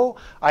I go,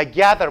 I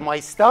gather my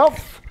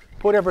stuff,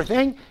 put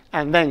everything,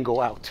 and then go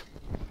out.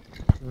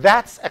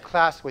 That's a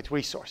class with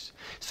resource.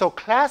 So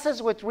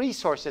classes with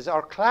resources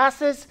are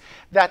classes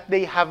that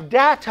they have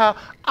data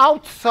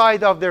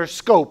outside of their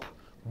scope,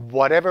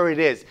 whatever it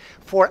is.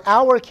 For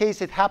our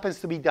case, it happens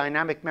to be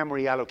dynamic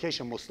memory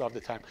allocation most of the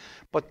time.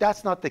 But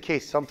that's not the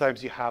case.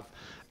 Sometimes you have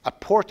a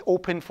port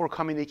open for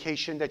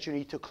communication that you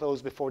need to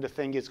close before the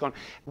thing is gone.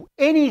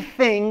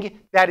 Anything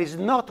that is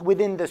not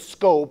within the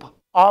scope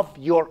of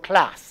your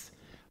class,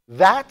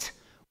 that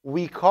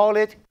we call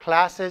it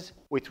classes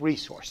with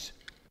resource.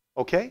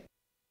 Okay?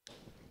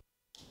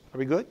 Are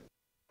we good?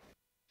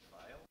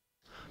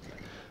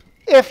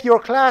 If your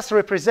class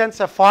represents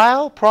a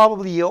file,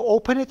 probably you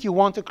open it, you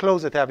want to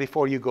close it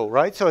before you go,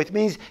 right? So it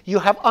means you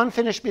have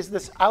unfinished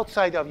business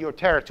outside of your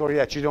territory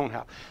that you don't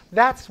have.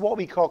 That's what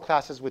we call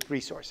classes with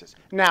resources.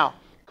 Now,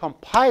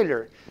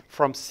 compiler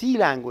from C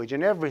language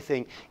and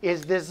everything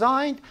is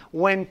designed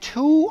when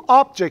two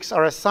objects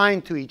are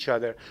assigned to each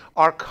other,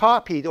 are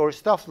copied or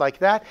stuff like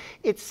that,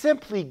 it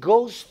simply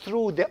goes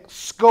through the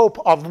scope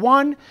of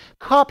one,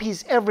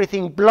 copies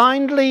everything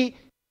blindly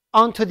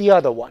onto the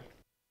other one.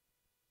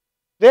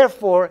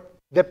 Therefore,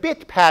 the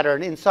bit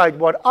pattern inside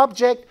one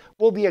object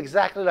will be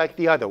exactly like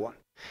the other one.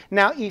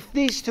 Now, if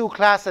these two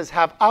classes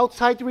have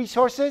outside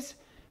resources,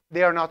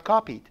 they are not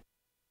copied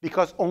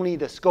because only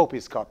the scope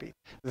is copied.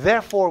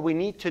 Therefore, we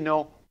need to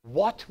know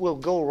what will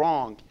go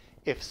wrong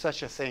if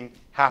such a thing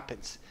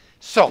happens.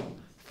 So,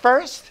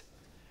 first,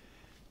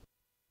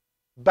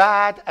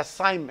 bad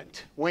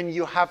assignment. When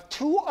you have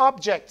two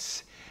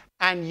objects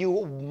and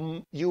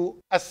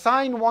you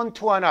assign one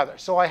to another.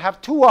 So I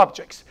have two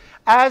objects.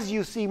 As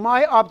you see,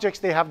 my objects,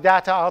 they have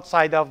data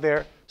outside of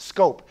their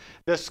scope.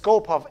 The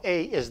scope of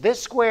A is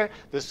this square.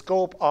 The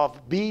scope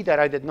of B that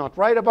I did not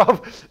write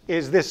above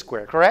is this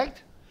square,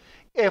 correct?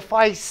 If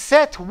I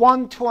set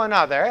one to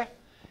another,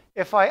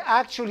 if I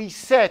actually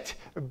set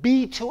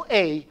B to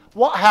A,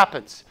 what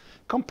happens?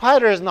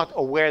 Compiler is not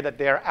aware that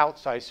they are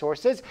outside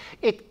sources.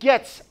 It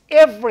gets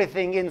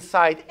everything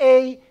inside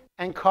A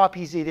and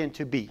copies it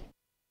into B.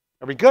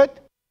 Are we good?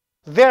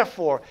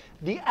 Therefore,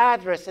 the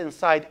address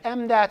inside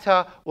M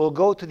data will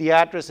go to the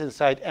address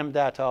inside M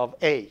data of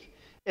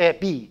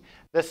B.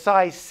 The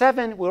size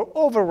 7 will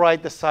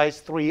override the size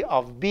 3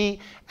 of B.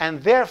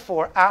 And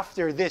therefore,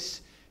 after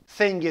this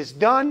thing is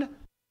done,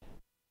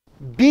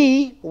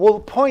 B will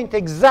point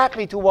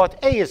exactly to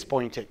what A is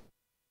pointing.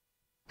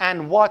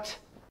 And what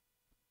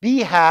B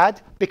had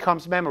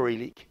becomes memory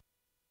leak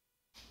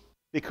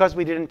because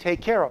we didn't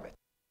take care of it.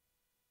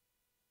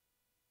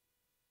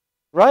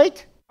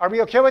 Right? Are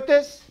we okay with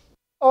this?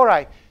 All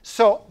right.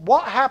 So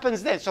what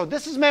happens then? So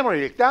this is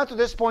memory leak. Down to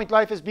this point,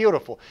 life is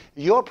beautiful.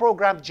 Your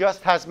program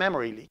just has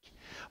memory leak.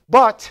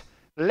 But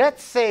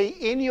let's say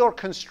in your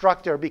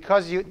constructor,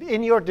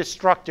 in your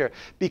destructor,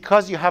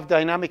 because you have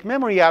dynamic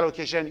memory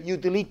allocation, you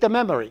delete the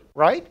memory,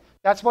 right?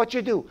 That's what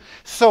you do.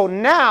 So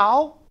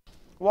now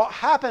what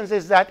happens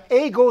is that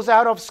A goes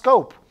out of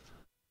scope.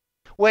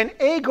 When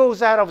A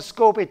goes out of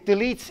scope, it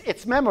deletes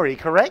its memory,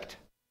 correct?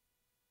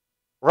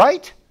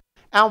 Right?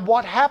 And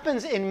what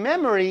happens in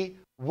memory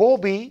will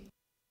be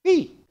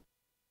B.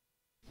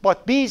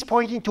 But B is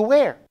pointing to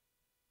where?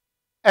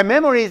 A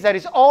memory that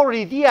is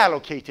already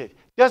deallocated.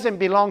 Doesn't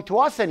belong to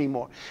us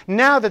anymore.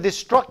 Now the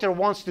destructor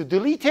wants to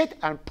delete it,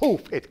 and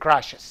poof, it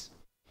crashes.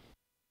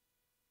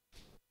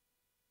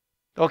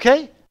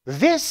 Okay?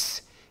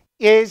 This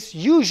is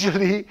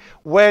usually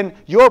when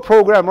your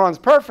program runs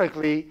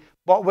perfectly,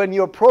 but when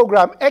your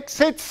program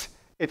exits,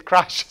 it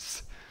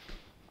crashes.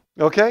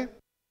 Okay?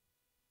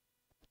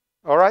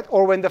 All right?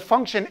 Or when the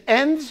function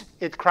ends,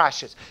 it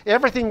crashes.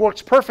 Everything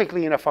works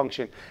perfectly in a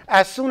function.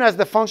 As soon as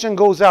the function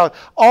goes out,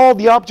 all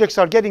the objects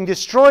are getting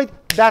destroyed,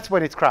 that's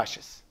when it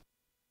crashes.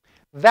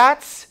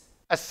 That's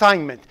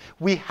assignment.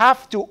 We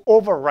have to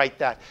overwrite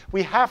that.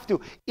 We have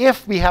to,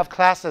 if we have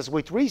classes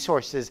with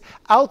resources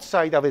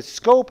outside of its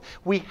scope,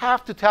 we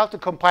have to tell the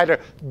compiler,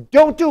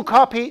 don't do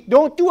copy,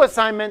 don't do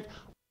assignment,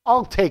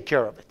 I'll take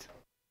care of it.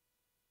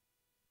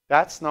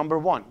 That's number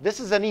one. This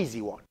is an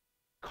easy one.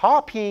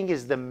 Copying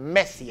is the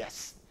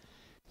messiest.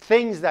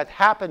 Things that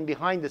happen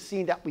behind the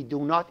scene that we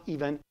do not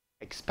even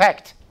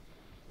expect.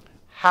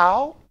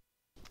 How?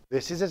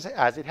 This is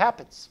as it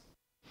happens.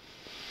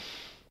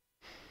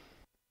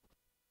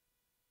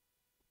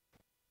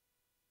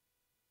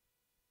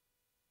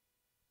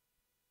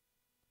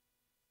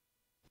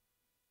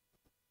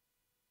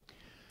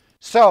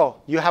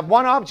 So you have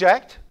one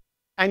object,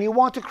 and you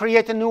want to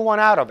create a new one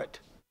out of it.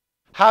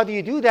 How do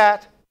you do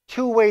that?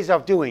 Two ways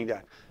of doing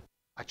that.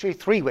 Actually,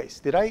 three ways.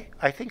 Did I?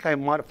 I think I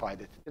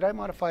modified it. Did I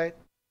modify it?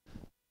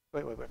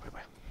 Wait.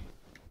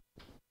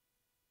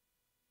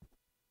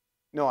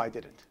 No, I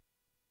didn't.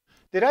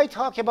 Did I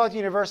talk about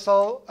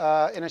universal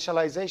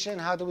initialization?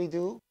 How do we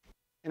do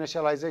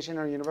initialization in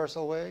a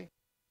universal way?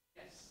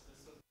 Yes.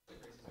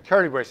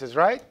 Curly braces,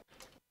 right?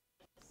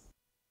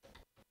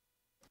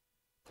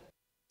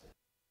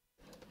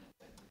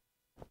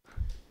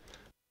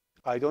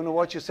 I don't know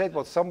what you said,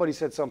 but somebody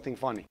said something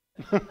funny.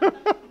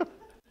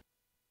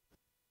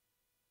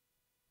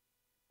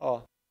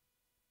 Oh.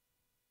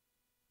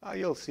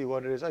 You'll see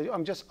what it is.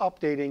 I'm just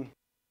updating.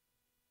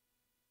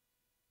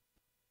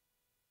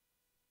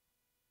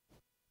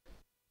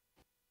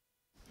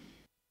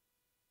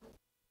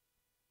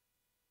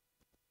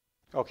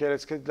 Okay,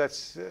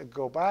 let's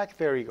go back.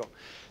 There you go.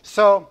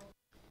 So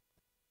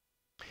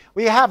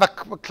we have a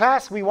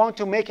class. We want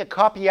to make a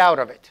copy out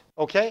of it.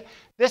 Okay?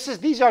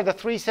 These are the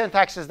three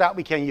syntaxes that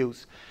we can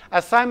use.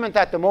 Assignment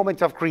at the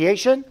moment of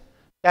creation.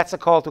 That's a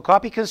call to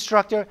copy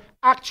constructor.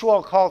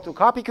 Actual call to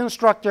copy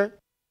constructor.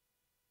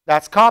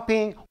 That's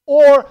copying.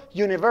 Or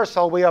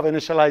universal way of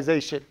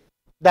initialization.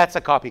 That's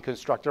a copy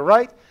constructor,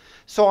 right?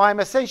 So I'm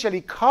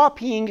essentially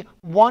copying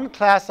one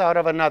class out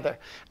of another.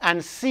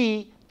 And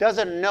C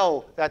doesn't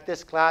know that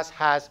this class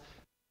has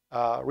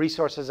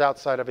resources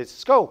outside of its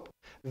scope.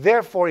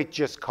 Therefore, it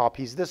just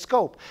copies the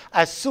scope.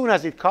 As soon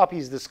as it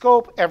copies the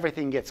scope,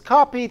 everything gets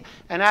copied.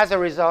 And as a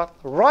result,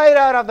 right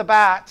out of the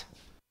bat,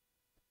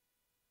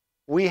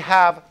 we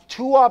have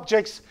two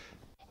objects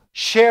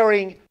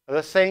sharing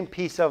the same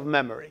piece of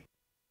memory.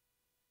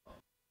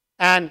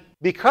 And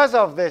because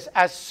of this,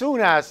 as soon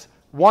as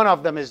one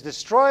of them is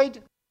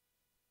destroyed,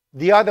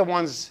 the other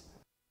one's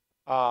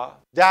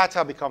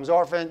data becomes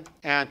orphaned,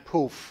 and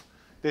poof,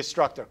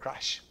 destructor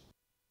crash.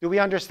 Do we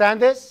understand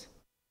this?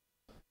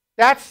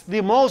 That's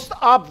the most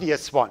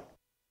obvious one.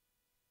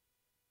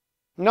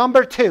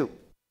 Number two,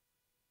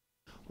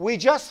 we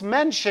just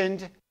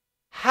mentioned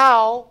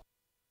how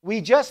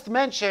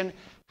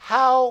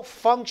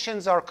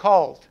functions are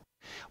called.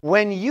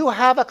 When you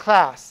have a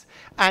class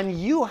and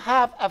you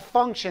have a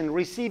function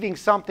receiving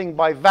something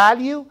by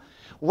value,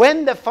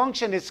 when the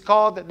function is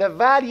called, the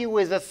value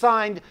is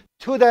assigned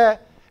to the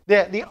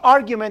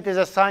argument is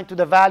assigned to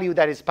the value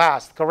that is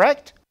passed,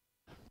 correct?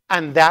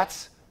 And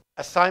that's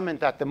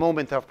assignment at the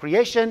moment of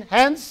creation,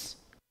 hence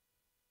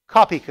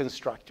copy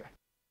constructor.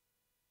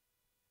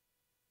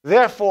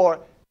 Therefore,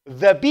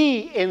 the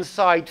B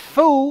inside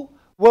foo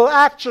will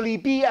actually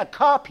be a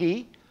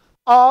copy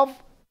of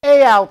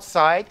A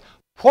outside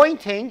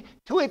pointing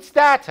to its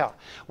data.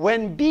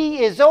 When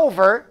B is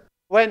over,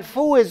 when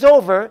foo is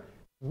over,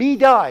 B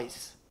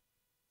dies,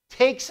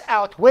 takes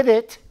out with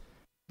it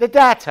the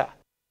data.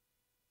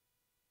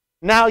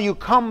 Now you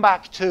come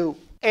back to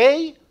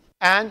A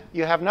and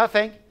you have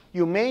nothing.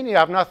 You mainly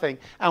have nothing.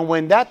 And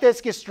when that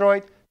disk is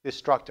destroyed,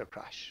 destructor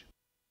crash.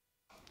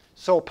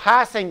 So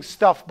passing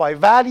stuff by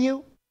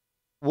value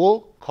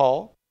we'll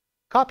call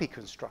copy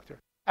constructor.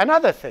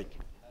 Another thing.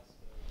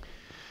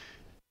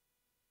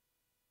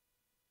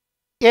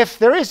 If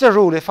there is a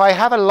rule, if I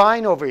have a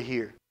line over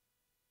here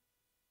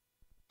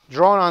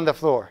drawn on the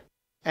floor,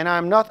 and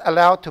I'm not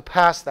allowed to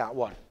pass that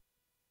one,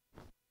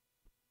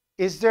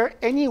 is there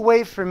any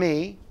way for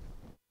me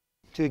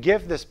to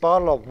give this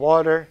bottle of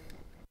water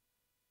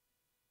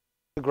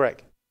to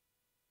Greg?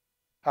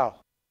 How?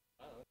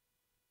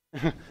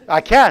 I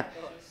can't.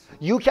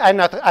 You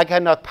cannot. I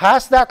cannot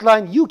pass that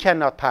line. You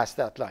cannot pass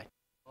that line.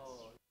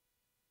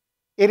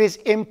 It is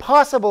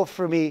impossible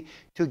for me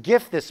to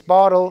give this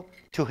bottle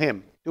to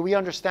him. Do we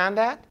understand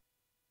that?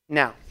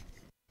 Now,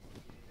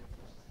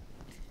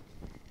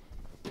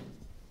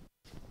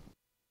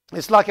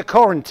 it's like a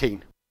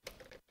quarantine.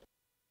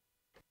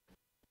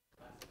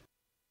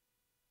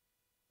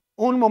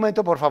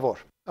 momento, por favor.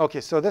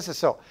 Okay, so this is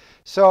so.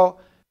 So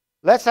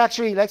let's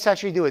actually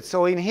do it.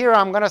 So in here,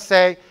 I'm going to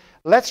say,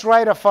 let's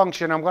write a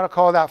function. I'm going to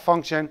call that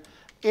function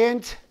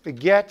int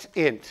get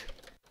int.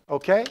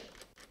 Okay?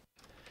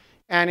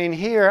 And in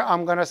here,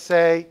 I'm going to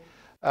say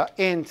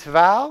int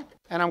val,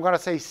 and I'm going to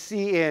say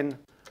cin,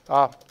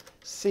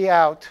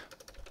 cout,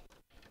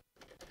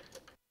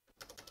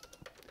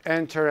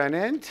 enter an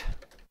int.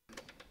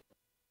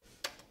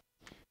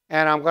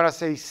 And I'm going to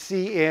say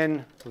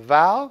cin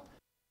val.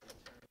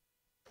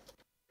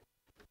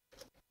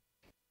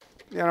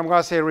 And I'm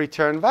going to say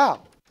return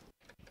val.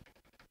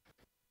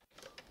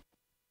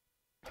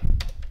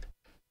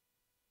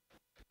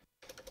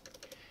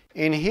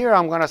 In here,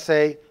 I'm going to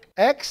say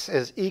x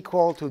is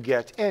equal to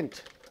get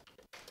int.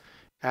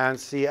 And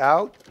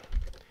cout,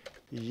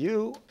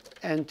 you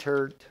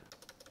entered.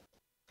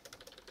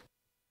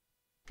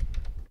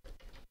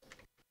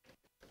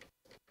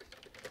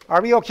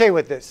 Are we okay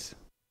with this?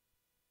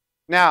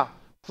 Now,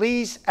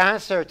 please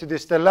answer to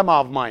this dilemma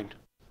of mine.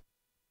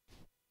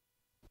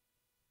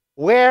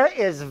 Where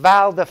is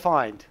val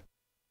defined?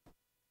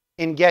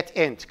 In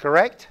getInt,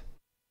 correct?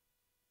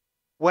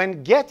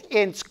 When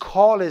getInt's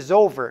call is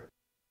over,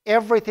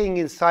 everything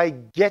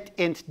inside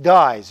getInt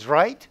dies,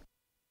 right?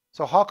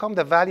 So how come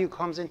the value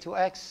comes into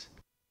x?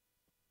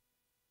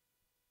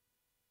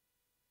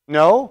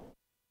 No.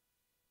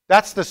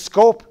 That's the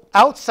scope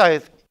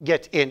outside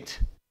getInt.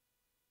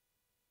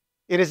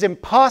 It is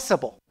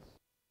impossible.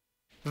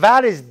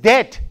 Val is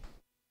dead.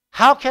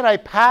 How can I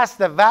pass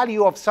the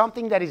value of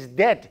something that is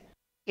dead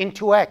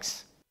into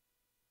x?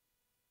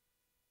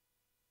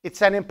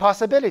 It's an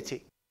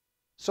impossibility.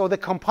 So the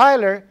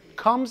compiler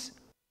comes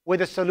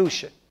with a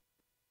solution.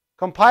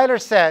 Compiler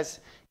says,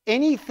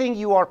 anything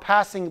you are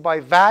passing by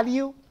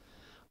value,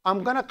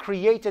 I'm going to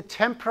create a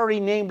temporary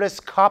nameless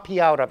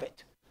copy out of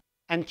it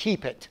and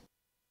keep it.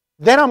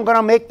 Then I'm going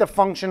to make the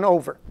function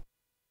over.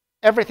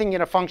 Everything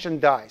in a function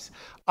dies.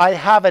 I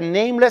have a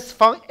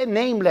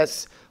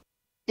nameless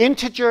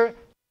integer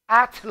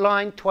at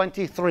line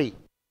 23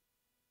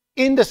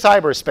 in the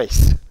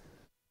cyberspace.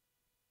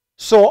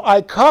 So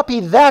I copy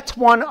that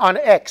one on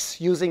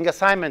x using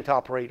assignment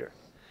operator.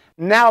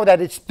 Now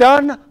that it's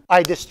done,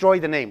 I destroy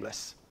the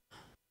nameless.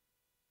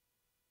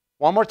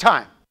 One more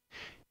time.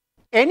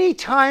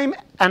 Anytime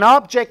an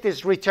object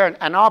is returned,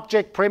 an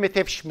object,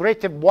 primitive,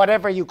 shmritive,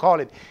 whatever you call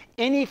it,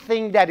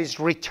 anything that is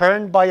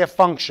returned by a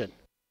function,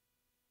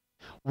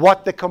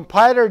 what the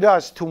compiler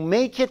does to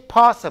make it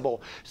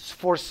possible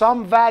for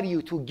some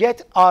value to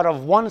get out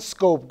of one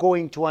scope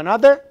going to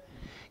another,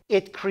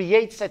 it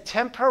creates a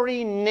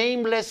temporary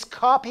nameless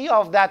copy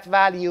of that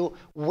value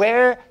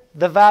where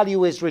the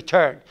value is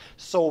returned.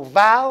 So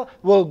val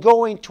will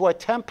go into a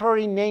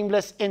temporary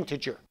nameless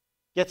integer,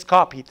 gets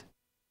copied.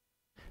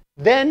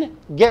 Then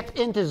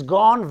getInt is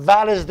gone,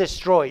 val is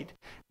destroyed.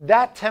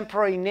 That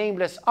temporary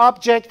nameless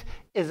object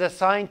is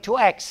assigned to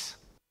x.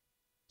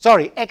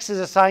 Sorry, x is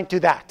assigned to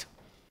that.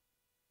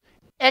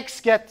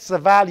 X gets the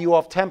value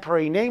of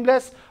temporary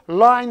nameless.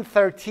 Line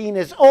 13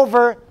 is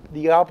over.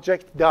 The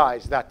object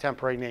dies, that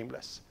temporary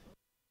nameless.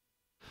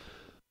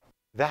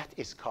 That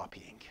is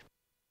copying.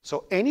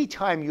 So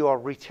anytime you are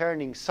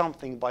returning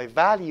something by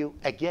value,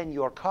 again,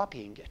 you are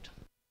copying it.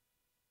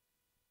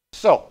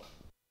 So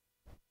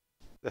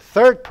the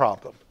third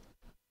problem,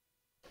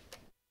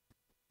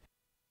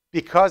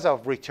 because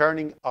of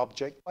returning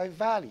object by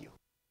value.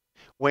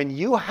 When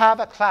you have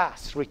a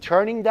class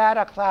returning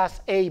data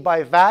class A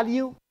by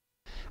value,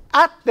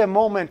 at the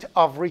moment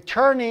of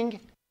returning,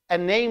 a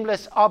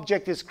nameless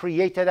object is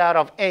created out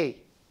of A.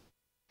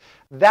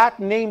 That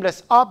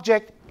nameless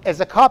object is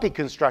a copy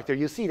constructor.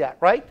 You see that,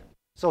 right?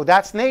 So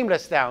that's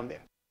nameless down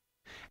there.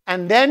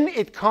 And then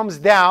it comes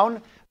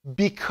down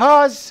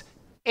because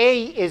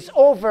A is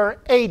over,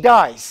 A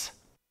dies.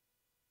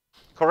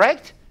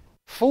 Correct?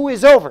 Foo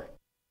is over.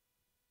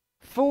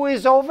 Foo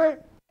is over,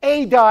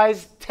 A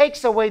dies,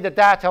 takes away the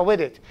data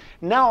with it.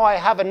 Now I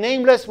have a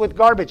nameless with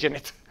garbage in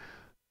it.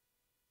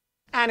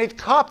 And it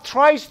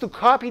tries to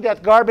copy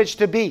that garbage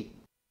to B.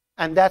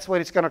 And that's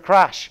when it's going to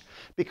crash,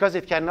 because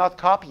it cannot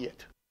copy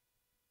it.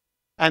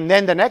 And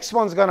then the next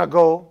one's going to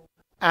go,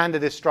 and the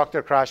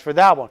destructor crash for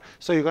that one.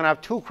 So you're going to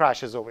have two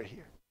crashes over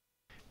here.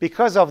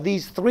 Because of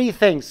these three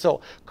things.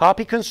 So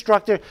copy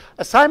constructor,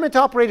 assignment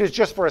operator is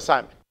just for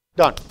assignment.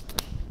 Done.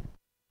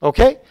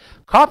 Okay?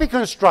 Copy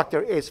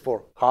constructor is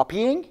for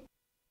copying,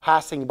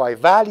 passing by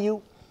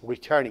value,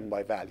 returning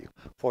by value.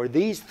 For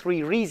these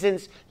three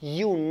reasons,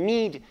 you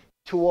need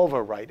to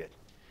overwrite it.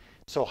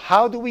 So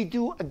how do we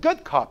do a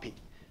good copy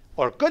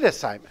or good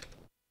assignment?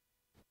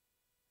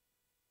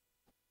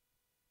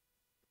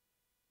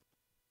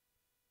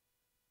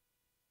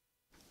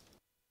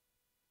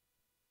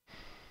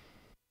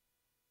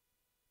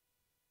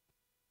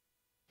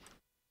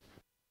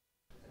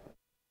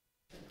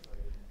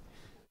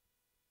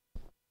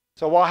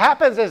 So what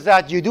happens is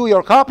that you do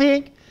your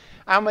copying,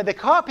 And when the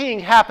copying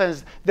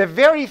happens, the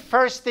very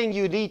first thing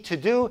you need to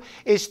do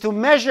is to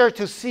measure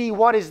to see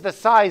what is the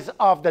size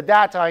of the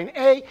data in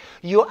A.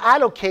 You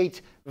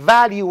allocate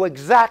value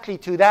exactly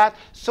to that,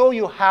 so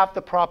you have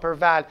the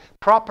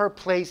proper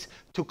place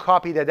to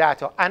copy the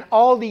data. And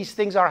all these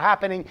things are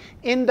happening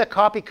in the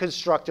copy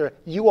constructor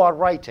you are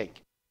writing.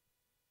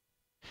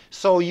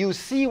 So you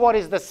see what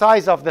is the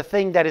size of the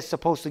thing that is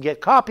supposed to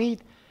get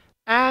copied,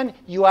 and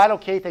you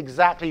allocate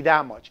exactly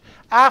that much.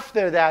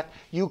 After that,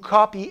 you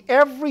copy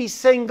every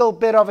single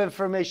bit of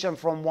information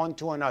from one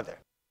to another.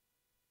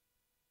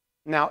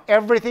 Now,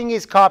 everything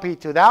is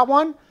copied to that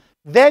one.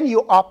 Then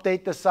you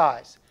update the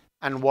size.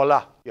 And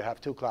voila, you have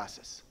two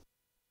classes.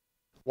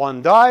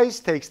 One dies,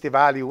 takes the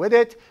value with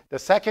it. The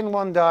second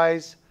one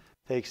dies,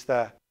 takes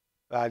the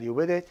value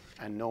with it,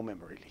 and no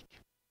memory leak.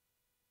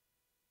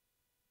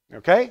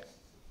 OK?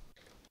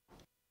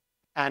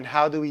 And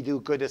how do we do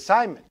good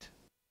assignment?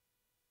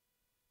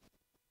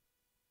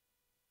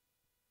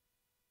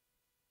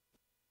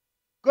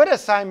 Good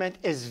assignment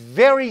is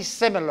very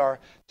similar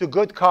to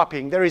good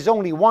copying. There is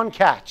only one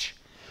catch.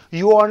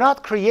 You are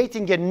not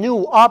creating a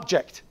new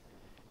object.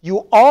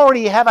 You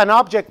already have an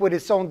object with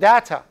its own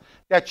data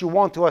that you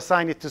want to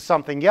assign it to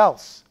something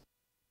else.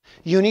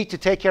 You need to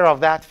take care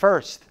of that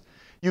first.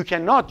 You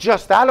cannot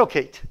just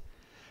allocate.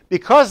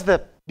 Because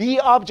the B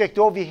object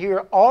over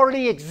here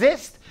already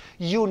exists,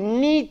 you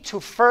need to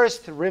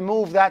first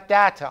remove that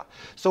data.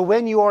 So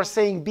when you are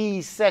saying B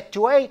is set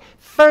to A,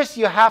 first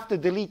you have to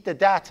delete the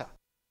data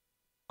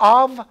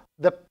of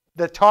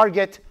the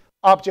target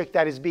object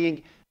that is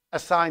being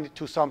assigned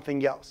to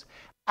something else.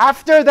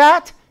 After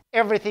that,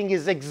 everything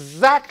is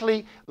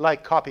exactly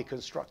like copy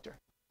constructor.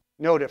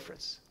 No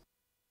difference.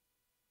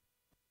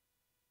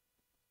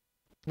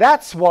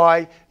 That's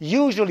why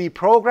usually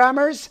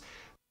programmers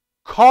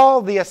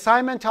call the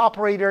assignment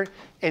operator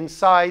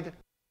inside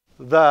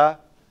the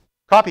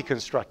copy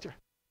constructor.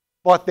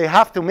 But they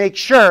have to make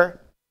sure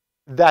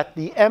that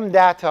the M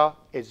data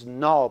is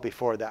null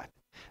before that.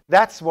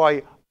 That's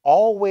why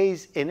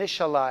always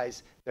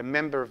initialize the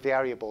member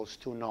variables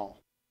to null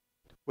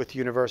with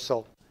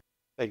universal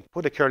thing.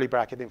 Put a curly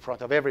bracket in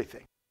front of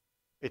everything.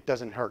 It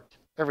doesn't hurt.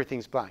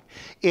 Everything's blank.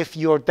 If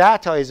your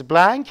data is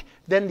blank,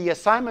 then the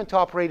assignment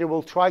operator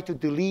will try to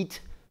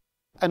delete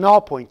a null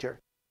pointer,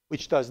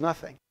 which does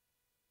nothing.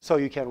 So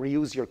you can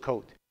reuse your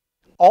code.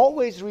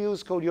 Always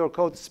reuse your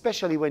code,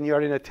 especially when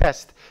you're in a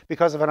test.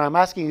 Because when I'm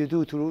asking you to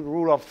do to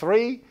rule of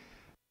 3,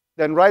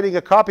 then writing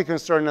a copy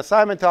constructor, an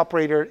assignment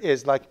operator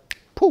is like,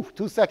 poof,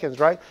 2 seconds,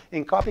 right?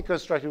 In copy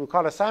constructor, we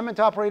call assignment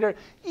operator.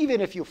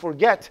 Even if you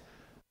forget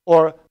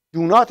or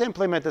do not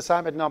implement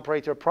assignment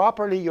operator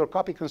properly, your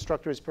copy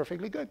constructor is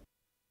perfectly good.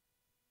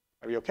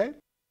 Are we OK?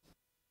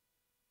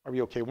 Are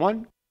we OK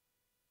 1?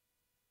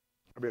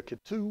 Are we OK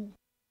 2?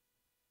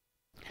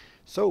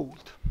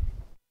 Sold.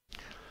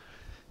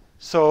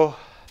 So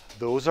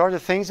those are the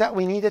things that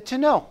we needed to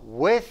know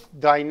with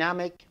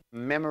dynamic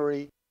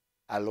memory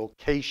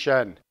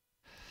allocation.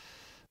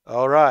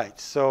 All right,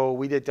 so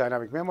we did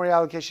dynamic memory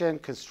allocation,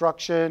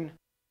 construction.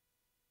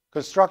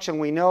 Construction,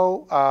 we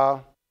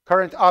know.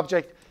 Current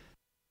object.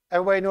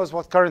 Everybody knows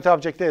what current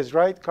object is,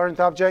 right? Current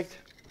object.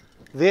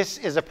 This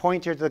is a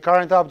pointer to the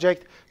current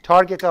object.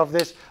 Target of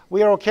this.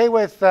 We are OK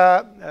with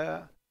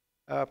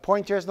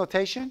pointers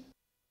notation?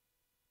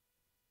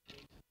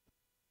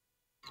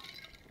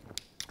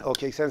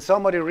 OK, can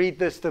somebody read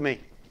this to me?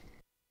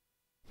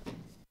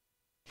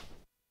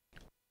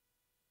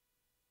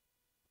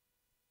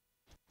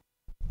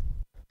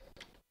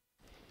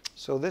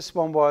 So this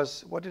one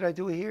was, what did I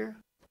do here?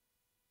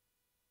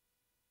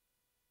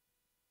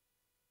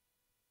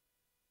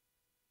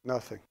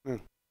 Nothing.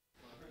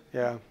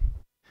 Yeah.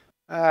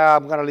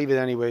 I'm going to leave it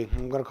anyway.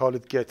 I'm going to call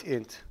it get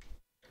int.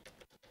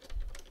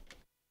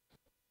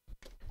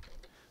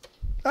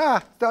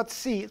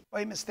 .c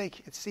by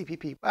mistake. It's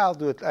CPP. I'll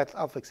do it.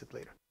 I'll fix it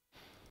later.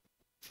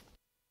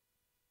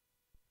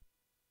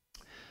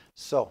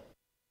 So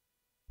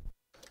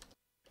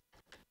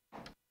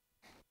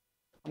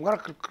I'm going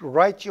to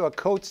write you a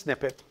code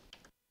snippet.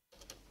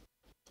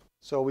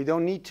 So we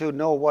don't need to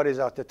know what is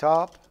at the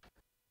top.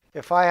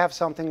 If I have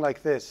something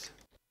like this.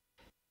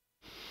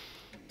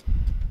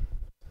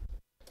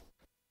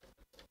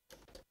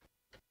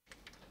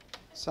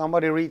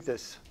 Somebody read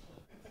this.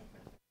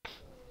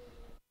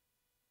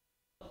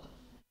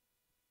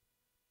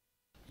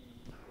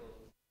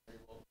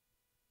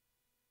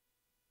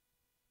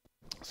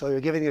 So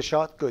you're giving it a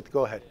shot? Good,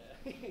 go ahead.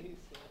 Assigned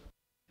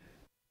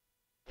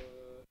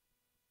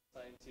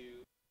to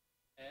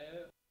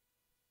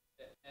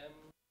M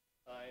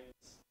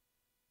times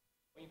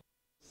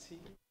C.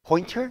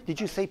 Pointer? Did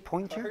you say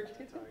pointer?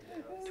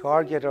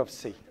 Target of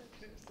C.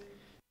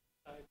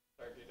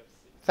 Target of C.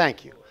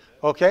 Thank you.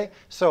 OK,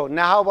 so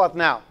now how about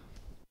now?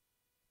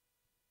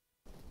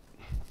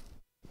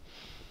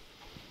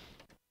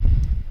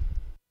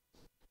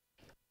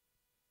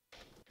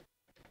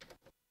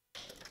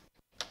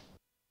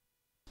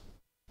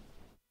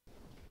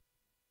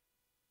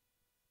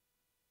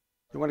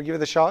 You want to give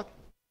it a shot?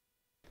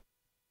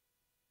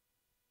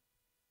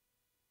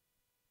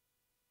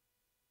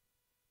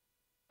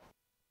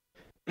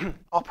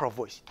 opera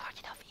voice.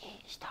 Target of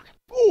E is target.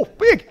 Oh,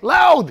 big,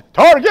 loud.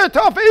 Target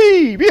of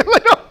E.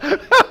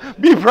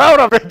 Be proud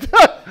of it.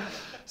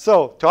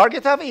 So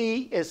target of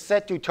E is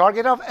set to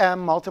target of M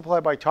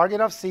multiplied by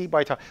target of C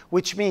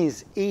which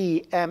means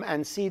E, M,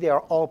 and C, they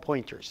are all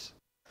pointers.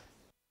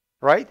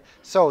 Right?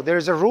 So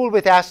there's a rule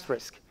with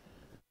asterisk.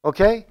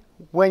 Okay?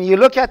 When you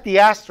look at the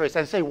asterisk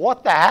and say,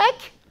 what the heck?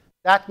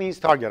 That means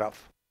target of.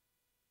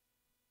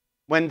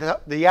 When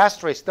the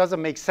asterisk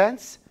doesn't make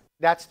sense,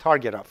 that's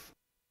target of.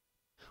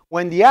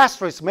 When the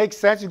asterisk makes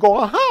sense, you go,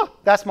 aha,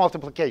 that's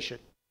multiplication.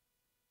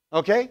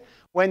 Okay?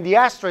 When the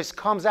asterisk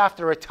comes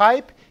after a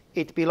type,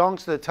 it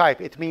belongs to the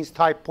type. It means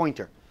type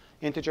pointer.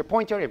 Integer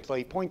pointer,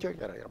 employee pointer,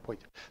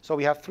 pointer. So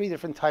we have 3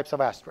 different types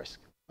of asterisk.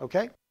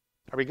 Okay?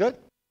 Are we good?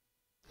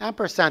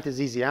 Ampersand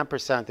is easy.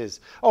 Ampersand is,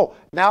 oh,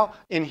 now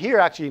in here,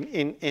 actually,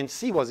 in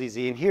C was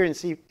easy. In here, in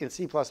C++,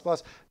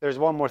 there's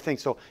one more thing.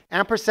 So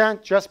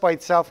ampersand just by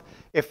itself,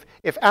 if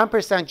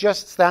ampersand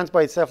just stands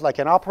by itself like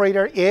an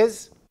operator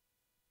it's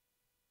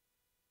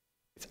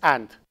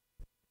AND.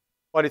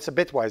 But it's a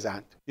bitwise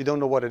AND. You don't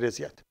know what it is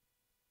yet.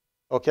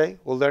 Okay?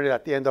 We'll learn it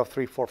at the end of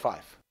 3, 4,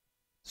 5.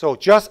 So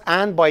just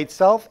AND by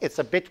itself, it's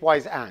a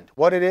bitwise AND.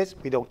 What it is,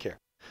 we don't care.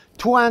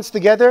 2 ANDs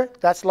together,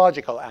 that's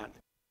logical AND.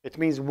 It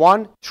means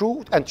 1,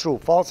 true and true,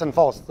 false and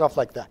false, stuff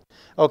like that.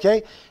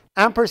 Okay?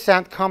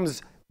 Ampersand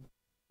comes,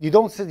 you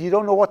don't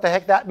know what the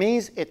heck that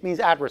means. It means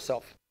address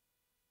of.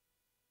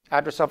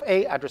 Address of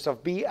A, address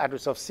of B,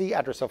 address of C,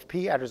 address of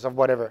P, address of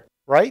whatever.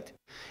 Right?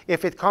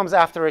 If it comes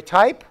after a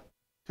type,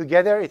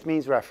 together it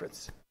means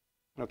reference.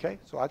 Okay?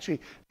 So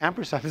actually,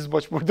 ampersand is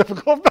much more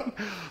difficult.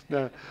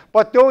 No.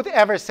 But don't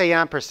ever say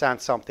ampersand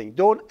something.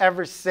 Don't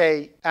ever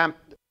say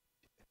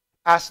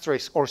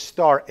asterisk or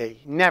star A.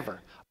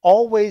 Never.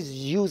 Always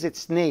use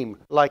its name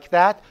like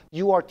that.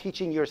 You are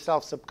teaching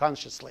yourself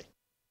subconsciously.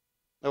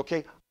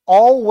 Okay?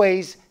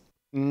 Always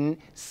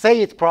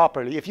say it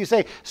properly. If you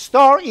say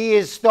star E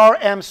is star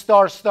M,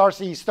 star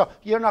C, star,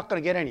 you're not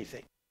going to get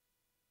anything.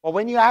 But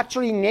when you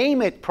actually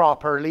name it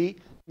properly,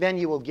 then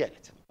you will get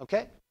it.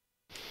 Okay?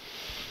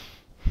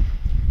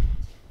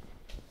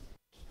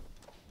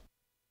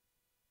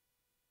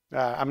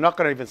 I'm not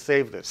going to even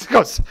save this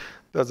because it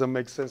doesn't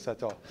make sense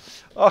at all.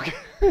 Okay.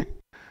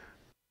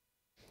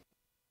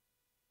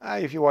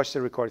 If you watch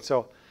the recording.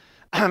 So,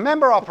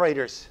 member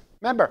operators.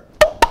 Member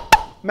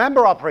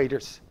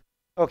operators.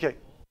 Okay.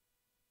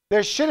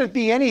 There shouldn't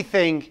be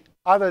anything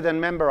other than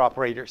member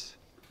operators.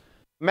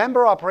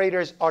 Member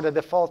operators are the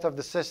default of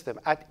the system.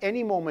 At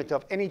any moment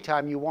of any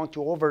time you want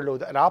to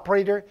overload an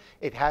operator,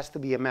 it has to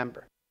be a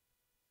member.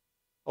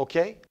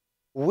 Okay?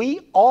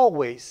 We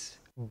always,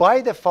 by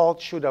default,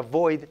 should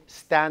avoid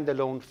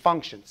standalone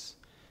functions.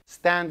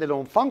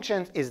 Standalone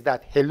functions is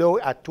that hello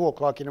at 2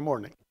 o'clock in the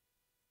morning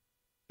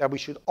that we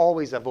should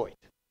always avoid.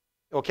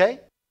 Okay?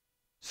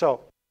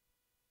 So,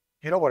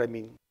 you know what I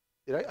mean.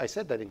 I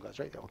said that in class,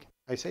 right? Okay.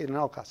 I say it in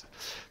all classes.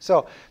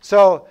 So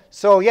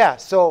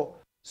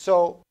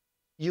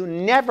you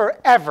never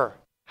ever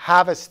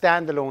have a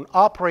standalone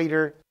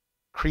operator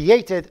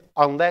created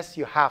unless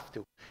you have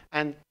to.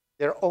 And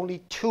there are only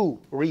 2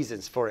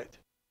 reasons for it.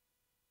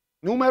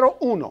 Numero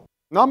uno.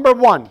 Number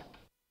 1.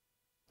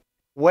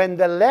 When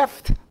the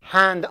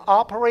left-hand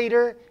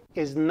operator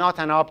is not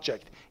an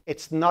object.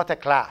 It's not a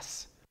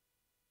class.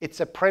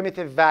 It's a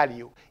primitive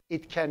value.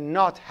 It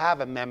cannot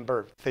have a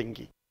member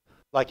thingy.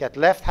 Like at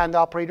left-hand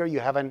operator, you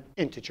have an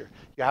integer.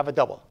 You have a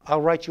double. I'll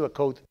write you a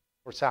code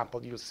for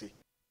sample. You'll see.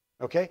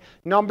 Okay?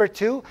 Number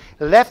 2,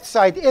 left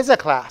side is a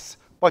class,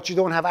 but you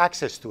don't have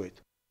access to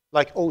it.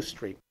 Like O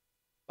stream,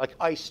 like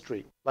I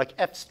stream, like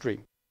F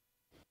stream.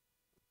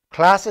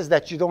 Classes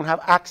that you don't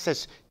have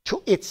access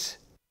to its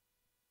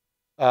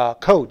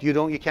code.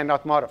 You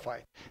cannot modify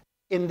it.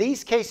 In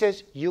these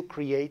cases, you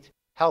create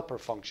helper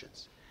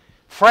functions.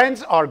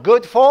 Friends are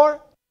good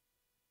for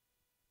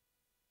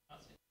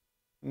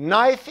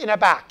knife in a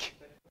back.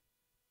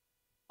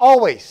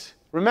 Always.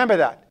 Remember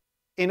that.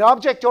 In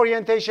object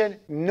orientation,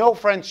 no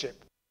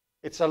friendship.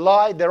 It's a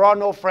lie. There are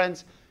no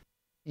friends.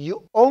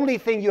 Only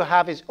thing you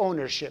have is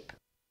ownership.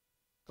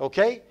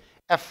 Okay?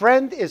 A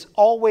friend is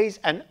always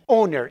an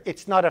owner.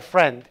 It's not a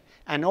friend.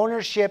 An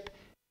ownership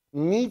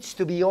needs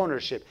to be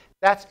ownership.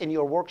 That's in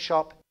your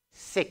workshop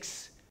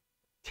 6.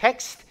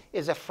 Text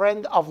is a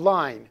friend of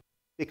line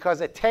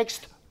because a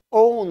text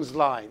owns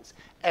lines.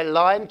 A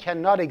line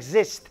cannot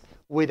exist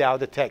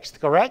without a text,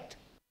 correct?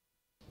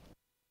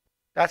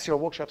 That's your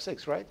workshop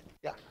 6, right?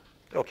 Yeah.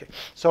 Okay.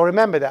 So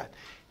remember that.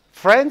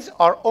 Friends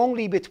are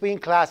only between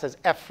classes.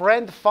 A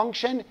friend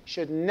function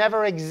should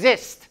never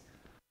exist.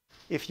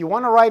 If you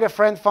want to write a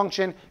friend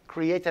function,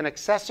 create an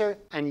accessor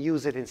and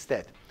use it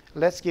instead.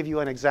 Let's give you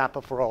an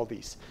example for all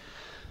these.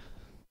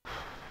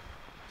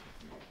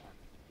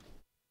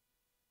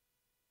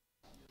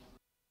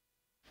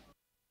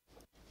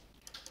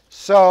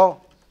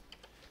 So,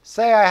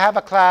 say I have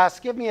a class.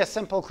 Give me a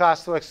simple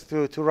class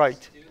to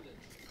write.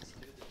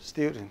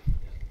 Student.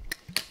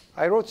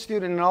 I wrote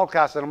student in all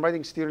classes, and I'm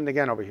writing student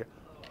again over here.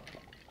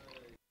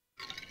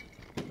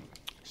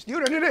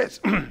 Student it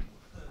is.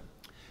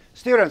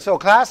 Student. So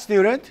class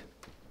student.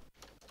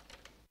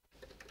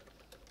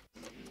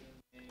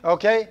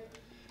 Okay?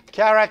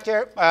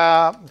 Character,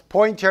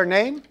 pointer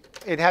name.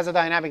 It has a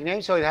dynamic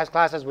name, so it has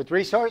classes with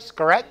resource,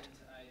 correct?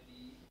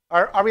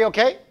 Are we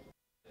okay?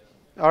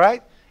 All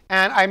right.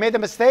 And I made a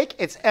mistake.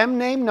 It's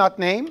mname, not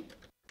name.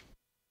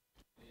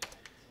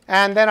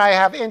 And then I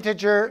have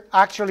integer,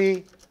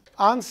 actually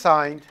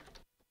unsigned,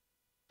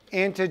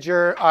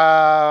 integer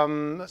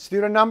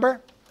student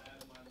number.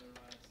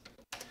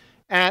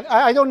 And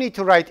I don't need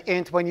to write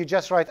int. When you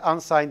just write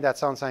unsigned,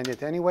 that's unsigned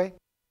int anyway.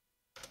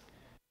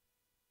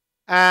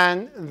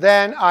 And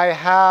then I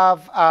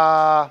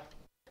have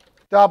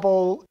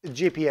double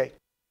GPA.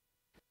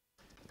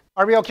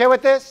 Are we okay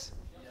with this?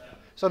 Yeah.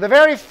 So the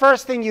very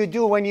first thing you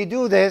do when you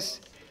do this,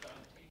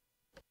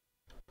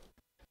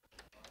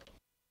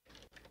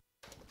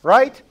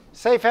 right?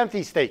 Safe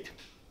empty state.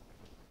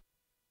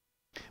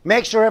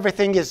 Make sure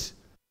everything is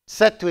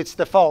set to its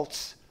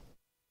defaults,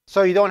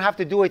 so you don't have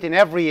to do it in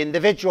every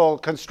individual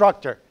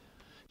constructor.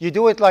 You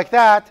do it like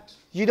that,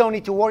 you don't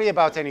need to worry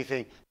about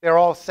anything. They're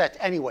all set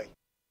anyway.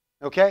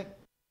 Okay?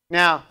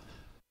 Now,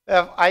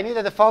 if I need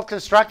a default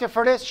constructor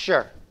for this,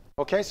 sure.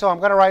 Okay, so I'm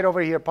going to write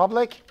over here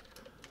public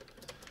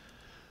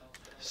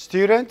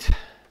student,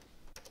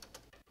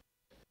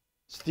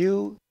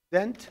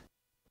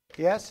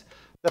 yes,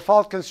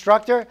 default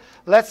constructor.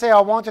 Let's say I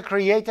want to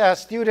create a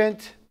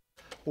student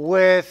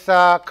with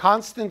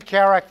constant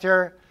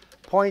character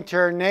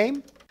pointer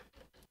name,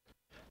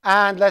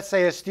 and let's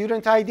say a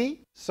student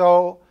ID.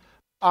 So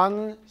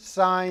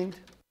unsigned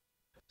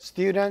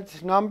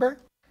student number.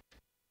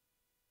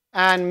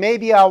 And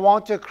maybe I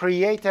want to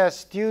create a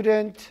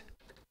student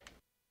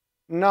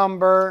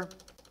number,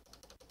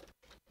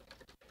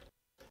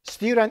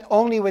 student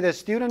only with a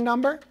student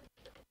number.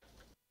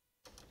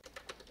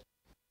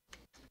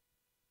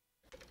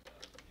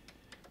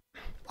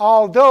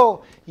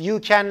 Although you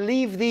can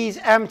leave these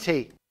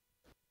empty.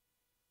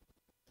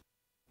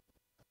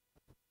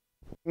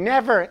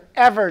 Never,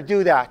 ever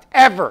do that,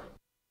 ever.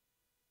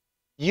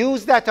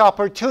 Use that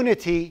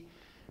opportunity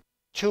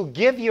to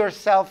give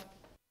yourself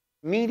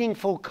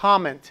meaningful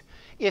comment.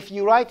 If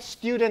you write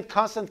student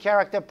constant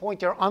character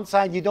pointer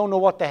unsigned, you don't know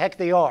what the heck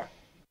they are.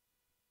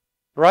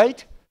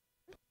 Right?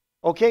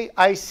 Okay,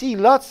 I see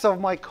lots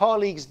of my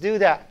colleagues do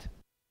that.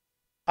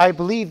 I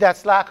believe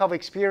that's lack of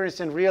experience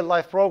in real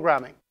life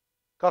programming.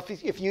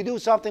 Because if you do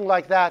something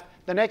like that,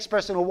 the next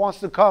person who wants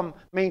to come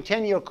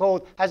maintain your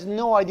code has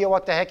no idea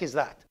what the heck is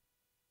that.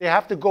 They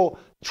have to go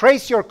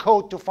trace your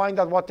code to find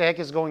out what the heck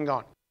is going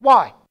on.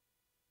 Why?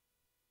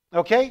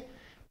 Okay?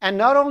 And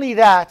not only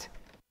that,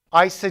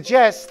 I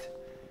suggest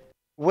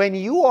when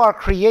you are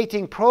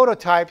creating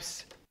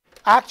prototypes,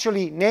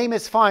 actually name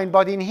is fine,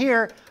 but in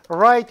here,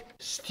 write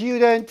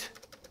student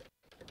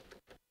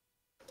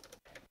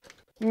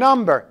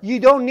number. You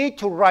don't need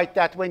to write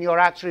that when you're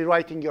actually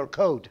writing your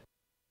code.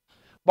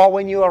 But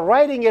when you are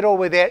writing it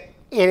over there,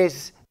 it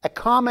is a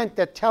comment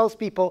that tells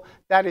people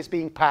that is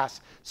being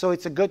passed. So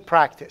it's a good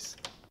practice.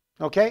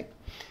 Okay?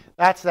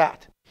 That's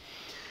that.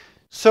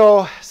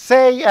 So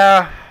say,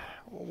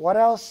 what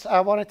else I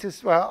wanted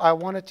to, I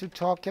wanted to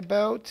talk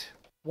about.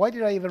 Why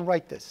did I even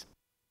write this?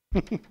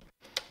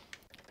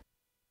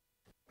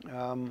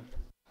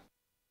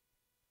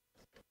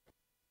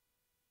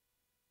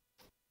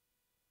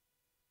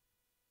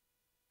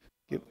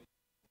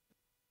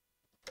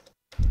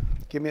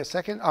 Give me a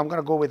second. I'm going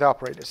to go with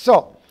operators.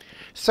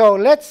 So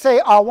let's say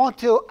I want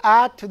to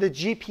add to the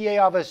GPA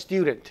of a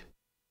student.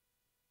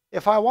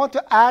 If I want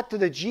to add to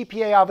the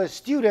GPA of a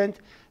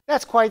student,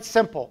 that's quite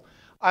simple.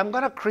 I'm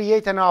going to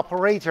create an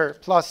operator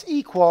plus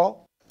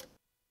equal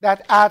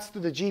that adds to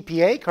the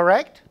GPA,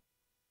 correct?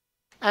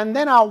 And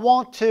then I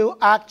want to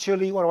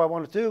actually, what do I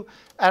want to do?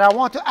 And I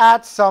want to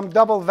add some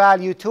double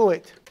value to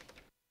it,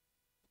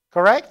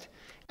 correct?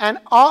 And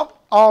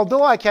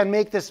although I can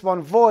make this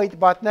one void,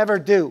 but never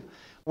do.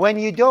 When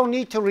you don't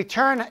need to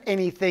return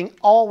anything,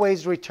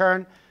 always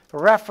return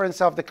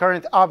reference of the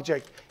current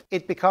object.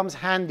 It becomes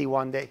handy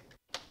one day.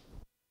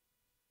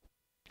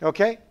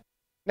 Okay?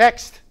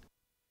 Next.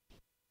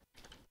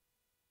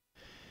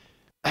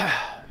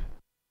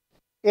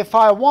 If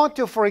I want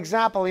to, for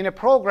example, in a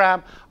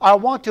program, I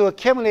want to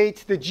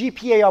accumulate the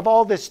GPA of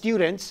all the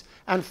students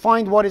and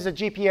find what is the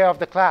GPA of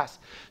the class.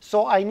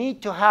 So I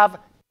need to have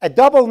a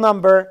double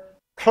number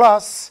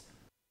plus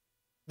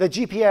the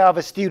GPA of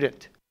a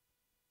student.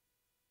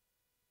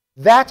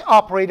 That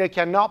operator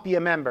cannot be a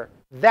member.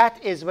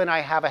 That is when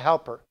I have a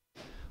helper.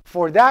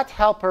 For that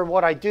helper,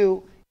 what I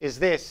do is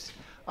this.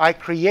 I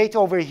create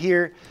over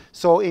here.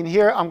 So in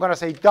here, I'm going to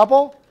say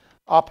double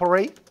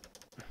operator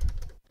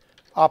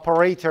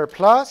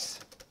plus.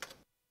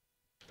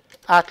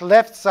 At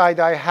left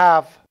side, I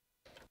have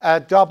a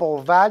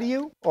double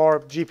value or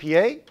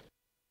GPA.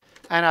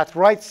 And at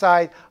right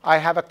side, I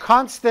have a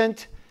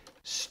constant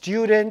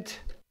student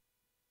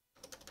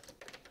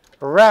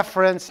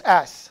reference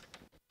S.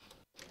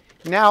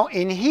 Now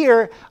in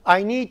here,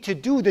 I need to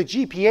do the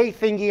GPA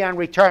thingy and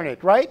return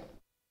it, right?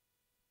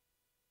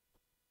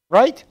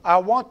 Right? I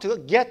want to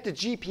get the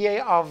GPA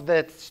of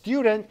the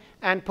student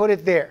and put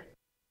it there.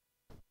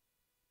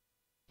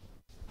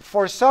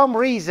 For some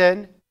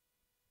reason,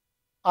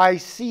 I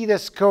see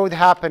this code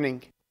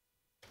happening.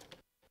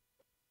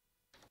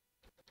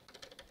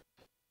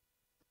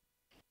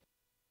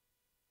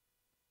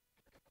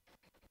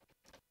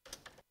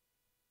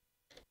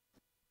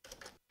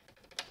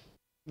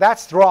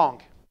 That's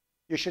wrong.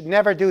 You should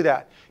never do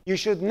that. You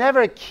should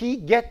never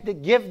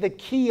give the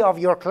key of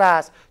your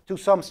class to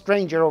some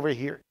stranger over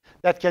here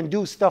that can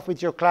do stuff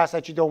with your class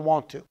that you don't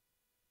want to.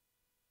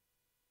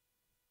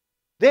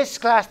 This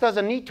class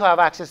doesn't need to have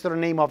access to the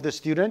name of the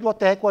student. What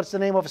the heck, what's the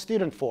name of a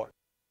student for?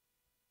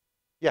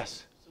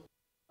 Yes.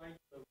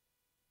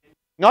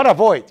 Not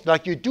avoid.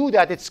 Like you do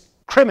that, it's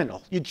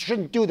criminal. You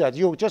shouldn't do that.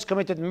 You just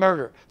committed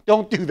murder.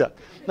 Don't do that.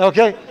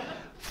 Okay?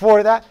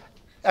 For that,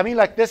 I mean,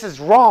 like, this is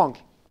wrong.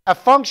 A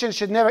function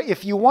should never,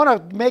 if you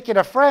want to make it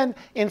a friend,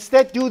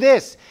 instead do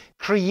this.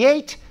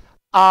 Create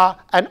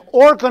an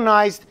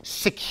organized,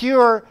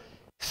 secure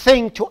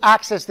thing to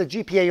access the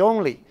GPA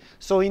only.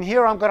 So in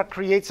here, I'm going to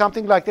create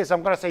something like this.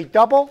 I'm going to say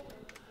double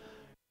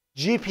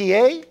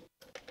GPA,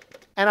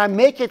 and I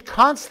make it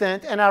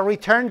constant, and I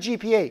return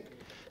GPA.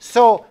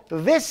 So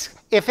this,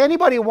 if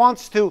anybody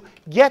wants to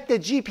get the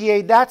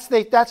GPA,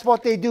 that's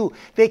what they do.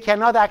 They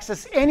cannot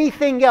access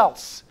anything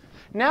else.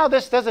 Now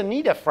this doesn't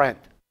need a friend.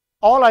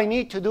 All I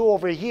need to do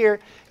over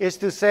here is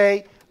to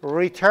say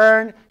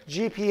return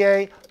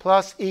GPA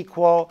plus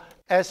equal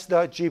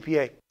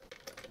s.gpa.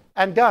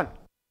 And done.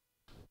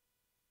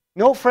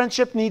 No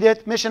friendship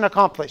needed, mission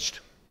accomplished.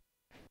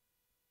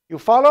 You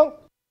follow?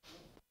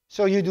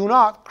 So you do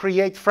not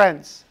create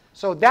friends.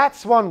 So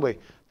that's one way.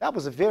 That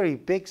was a very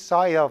big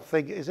sigh of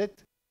thing. Is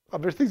it?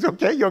 Everything's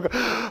okay? You're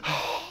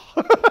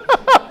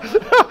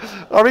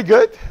Are we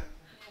good?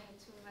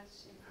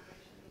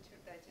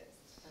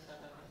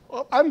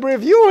 Well, I'm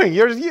reviewing.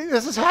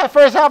 This is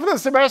first half of the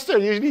semester.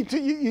 You need to,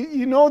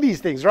 you know these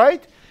things,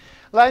 right?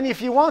 And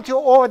if you want to,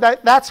 or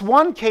that's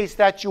one case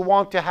that you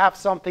want to have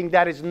something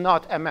that is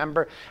not a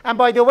member. And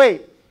by the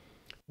way,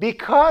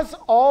 because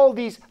all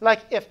these, like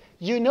if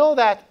you know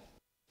that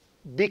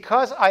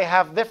because I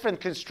have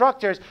different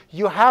constructors,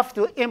 you have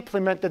to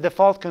implement the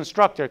default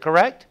constructor,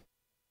 correct?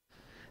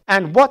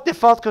 And what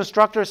default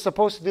constructor is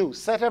supposed to do?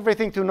 Set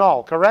everything to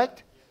null,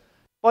 correct?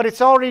 But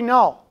it's already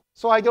null,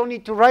 so I don't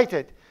need to write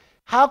it.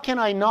 How can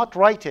I not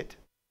write it?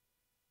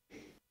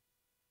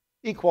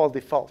 Equal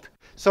default.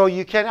 So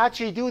you can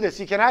actually do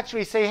this. You can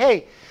actually say,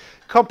 hey,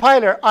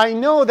 compiler, I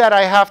know that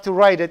I have to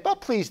write it,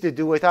 but please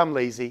do it. I'm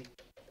lazy.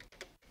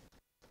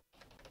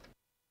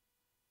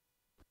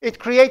 It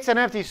creates an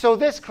empty. So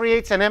this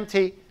creates an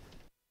empty.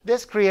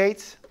 This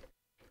creates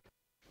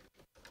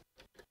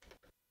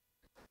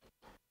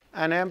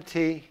an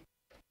empty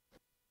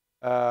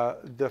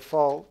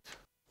default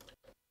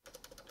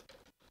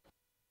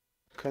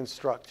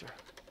constructor.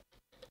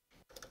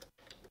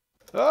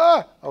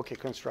 Okay,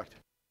 constructor.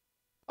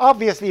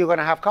 Obviously, you're going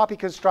to have copy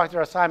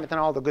constructor, assignment, and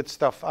all the good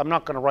stuff. I'm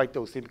not going to write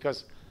those things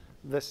because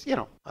this,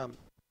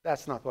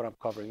 that's not what I'm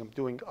covering. I'm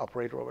doing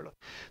operator overload.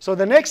 So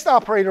the next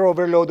operator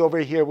overload over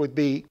here would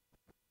be,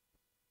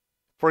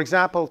 for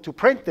example, to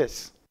print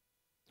this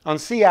on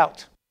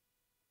cout.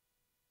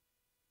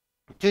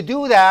 To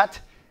do that,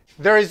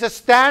 there is a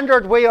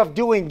standard way of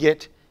doing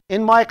it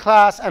in my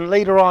class and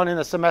later on in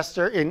the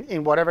semester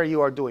in whatever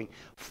you are doing.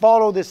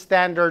 Follow this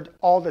standard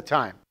all the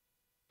time.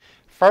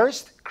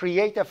 First,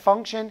 create a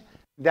function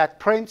that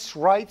prints,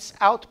 writes,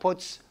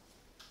 outputs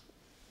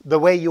the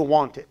way you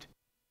want it.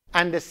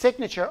 And the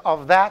signature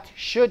of that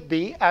should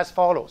be as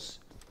follows.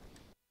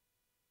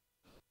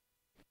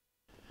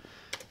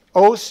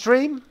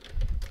 OStream,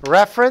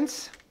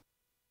 reference,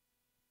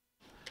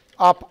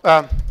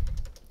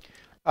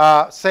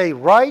 say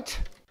write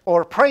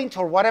or print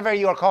or whatever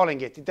you are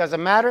calling it. It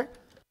doesn't matter.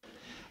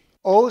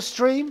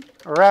 OStream,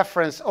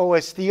 reference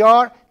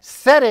OSTR,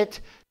 set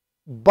it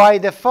by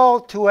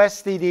default to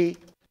std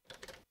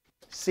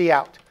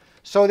cout.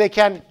 So they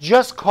can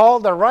just call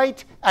the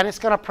write and it's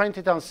going to print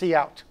it on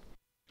cout.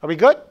 Are we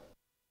good?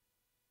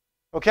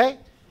 Okay?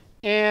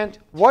 And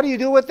what do you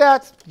do with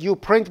that? You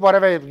print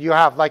whatever you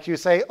have. Like you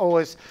say,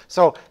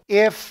 so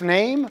if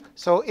name,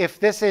 so if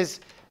this is,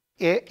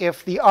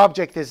 if the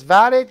object is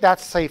valid,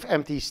 that's safe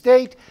empty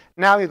state.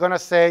 Now you're going to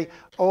say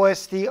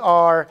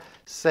OSTR,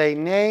 say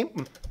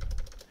name,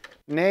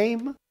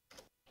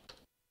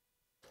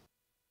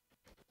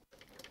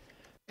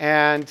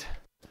 and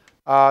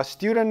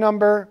student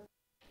number,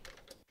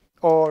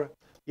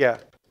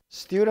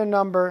 student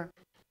number,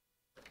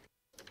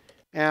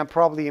 and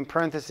probably in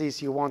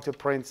parentheses you want to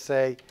print,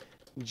 say,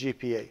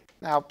 GPA.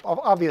 Now,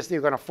 obviously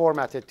you're going to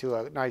format it to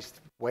a nice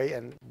way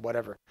and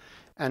whatever.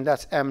 And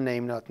that's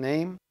mname, not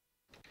name.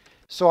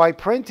 So I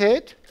print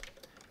it,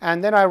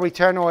 and then I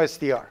return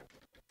OSTR.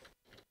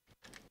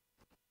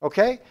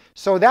 Okay?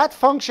 So that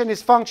function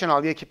is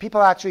functional.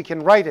 People actually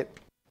can write it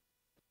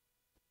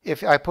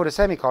if I put a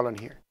semicolon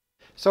here.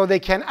 So they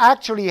can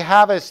actually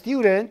have a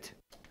student,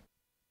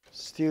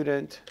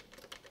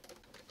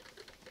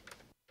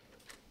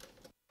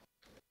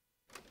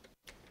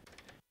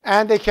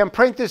 and they can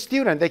print the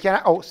student. They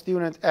can,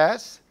 student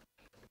S.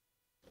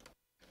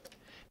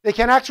 They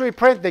can actually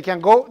print, they can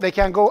go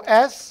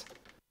S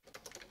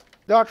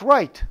dot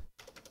write.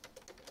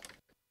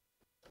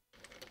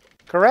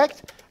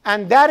 Correct?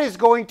 And that is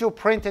going to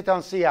print it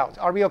on cout.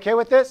 Are we okay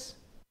with this?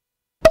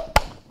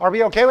 Are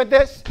we okay with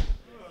this?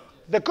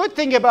 The good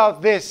thing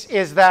about this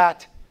is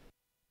that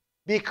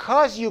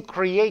because you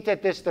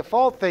created this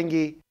default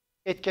thingy,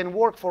 it can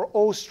work for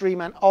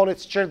OStream and all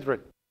its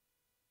children.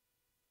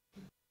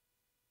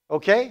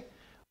 Okay?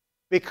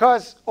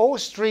 Because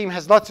OStream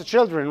has lots of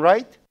children,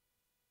 right?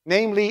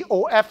 Namely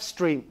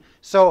OFstream.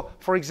 So,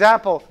 for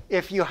example,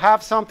 if you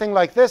have something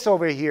like this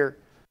over here,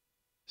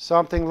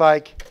 something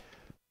like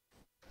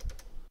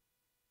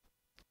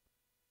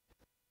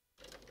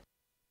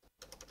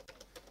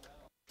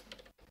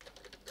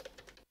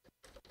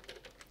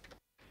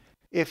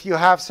if you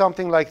have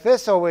something like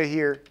this over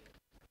here,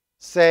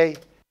 say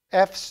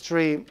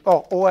fstream,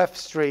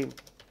 OFstream,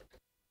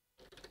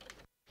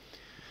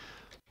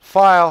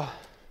 file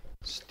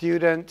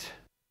student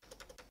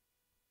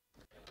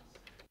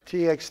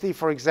txt,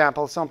 for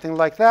example, something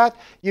like that,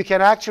 you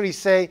can actually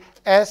say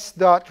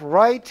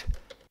s.write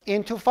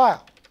into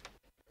file.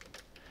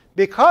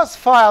 Because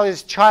file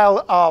is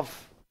child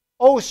of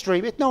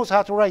OStream, it knows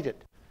how to write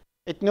it.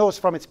 It knows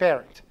from its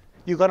parent.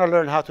 You're going to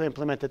learn how to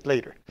implement it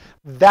later.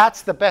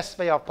 That's the best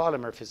way of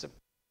polymorphism.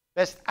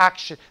 Best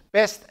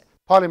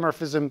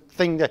polymorphism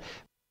thing, the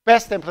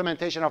best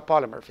implementation of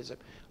polymorphism.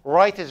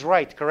 Write is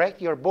right,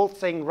 correct? You're both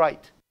saying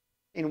right.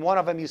 In one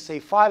of them you say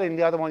file, in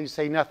the other one you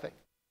say nothing.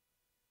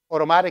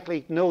 Automatically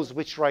it knows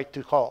which write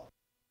to call.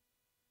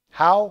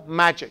 How?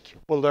 Magic.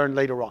 We'll learn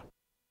later on.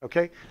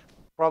 Okay?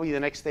 Probably the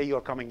next day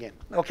you're coming in.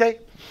 Okay?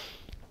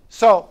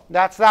 So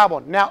that's that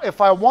one. Now, if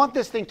I want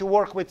this thing to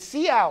work with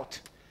cout,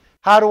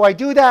 how do I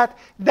do that?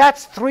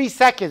 That's 3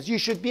 seconds. You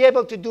should be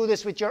able to do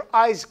this with your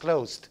eyes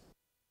closed.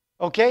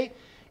 Okay?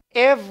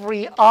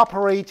 Every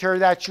operator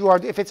that you are,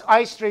 if it's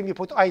iStream, you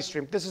put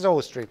iStream. This is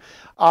OStream.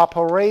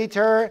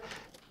 Operator,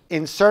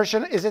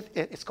 insertion,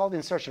 it's called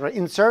insertion, right?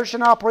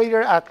 Insertion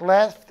operator at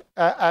left,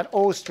 at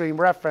OStream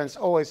reference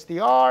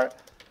OSTR,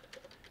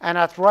 and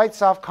at right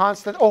soft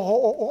constant.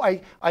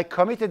 I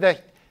committed a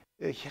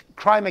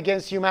crime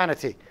against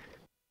humanity.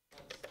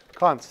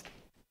 Const.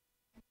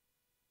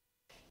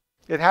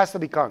 It has to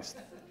be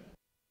constant.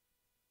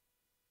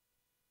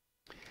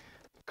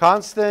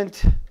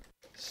 Constant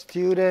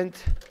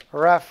student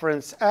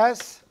reference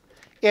s.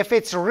 If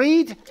it's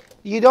read,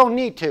 you don't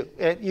need to.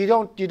 You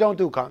don't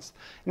do const.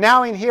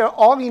 Now in here,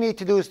 all you need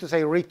to do is to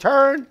say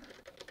return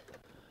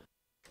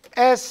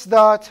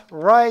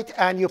s.write,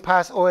 and you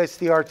pass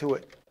OSTR to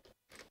it.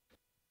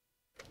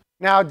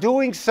 Now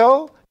doing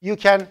so, you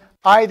can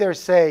either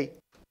say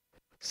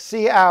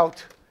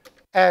cout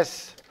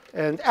s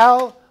and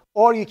l,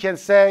 or you can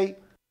say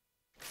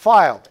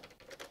file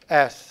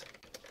s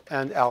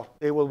and l.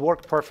 They will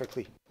work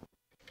perfectly.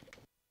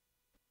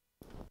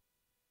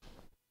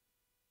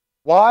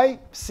 Why?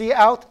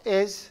 Cout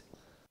is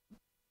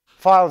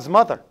file's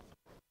mother.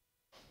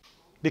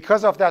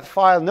 Because of that,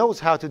 file knows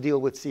how to deal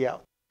with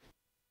cout.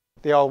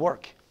 They all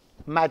work.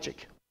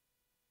 Magic.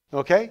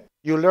 Okay?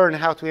 You learn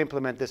how to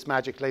implement this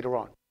magic later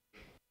on.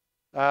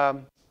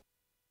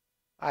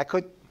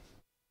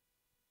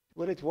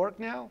 Would it work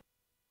now?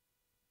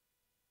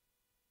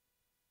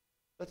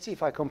 Let's see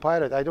if I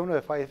compile it. I don't know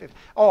if I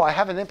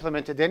haven't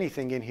implemented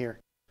anything in here.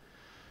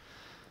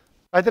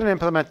 I didn't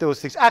implement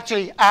those things.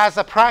 Actually, as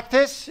a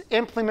practice,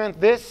 implement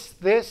this,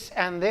 this,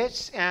 and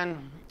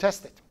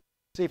test it.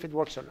 See if it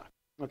works or not.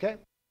 Okay?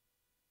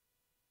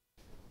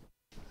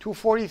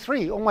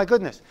 2:43. Oh my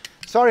goodness.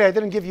 Sorry, I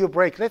didn't give you a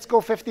break. Let's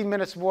go 15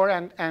 minutes more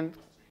and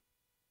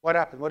what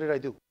happened? What did I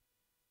do?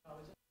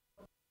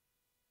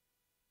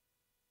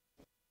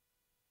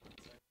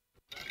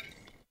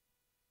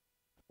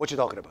 What you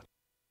talking about?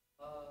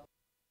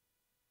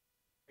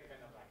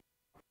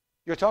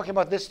 You're talking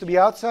about this to be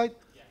outside?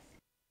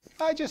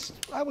 Yes.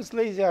 I was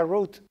lazy. I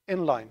wrote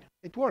inline.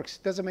 It works.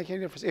 Doesn't make any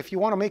difference. If you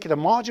want to make it a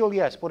module,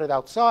 yes, put it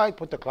outside.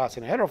 Put the class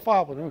in a header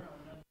file.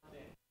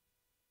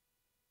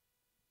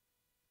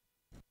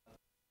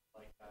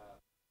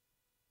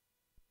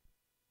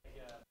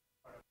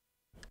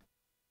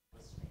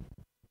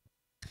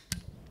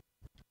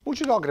 What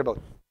you talking about?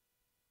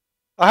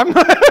 I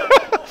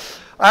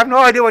have no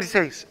idea what he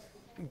says.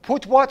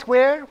 Put what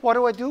where? What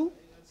do I do?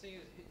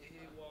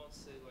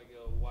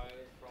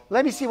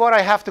 Let me see what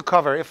I have to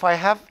cover. If I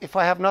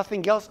have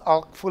nothing else,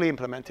 I'll fully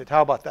implement it.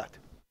 How about that?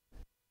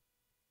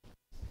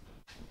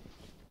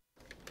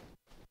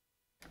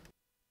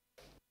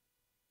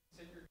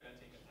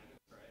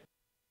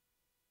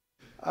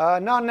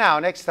 Not now,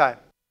 next time.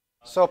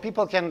 So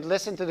people can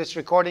listen to this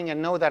recording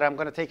and know that I'm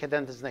going to take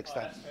attendance next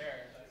time. That's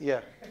fair.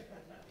 Yeah.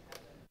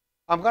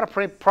 I'm going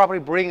to probably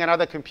bring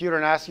another computer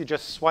and ask you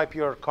just swipe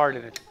your card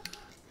in it.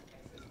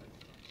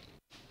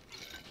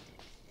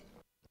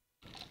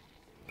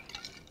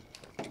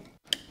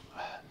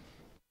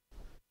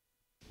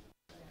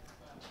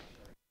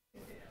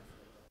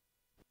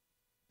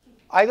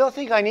 I don't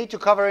think I need to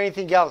cover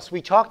anything else.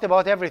 We talked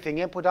about everything,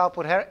 input,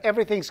 output,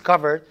 everything's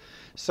covered.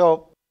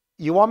 So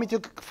you want me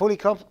to fully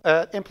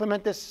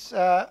implement this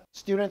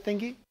student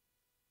thingy?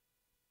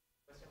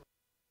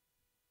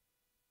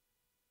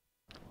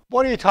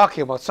 What are you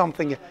talking about?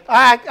 Something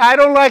I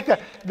don't like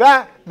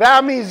that.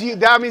 That means you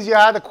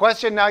had a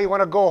question. Now you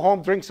want to go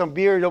home, drink some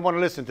beer. You don't want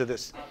to listen to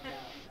this.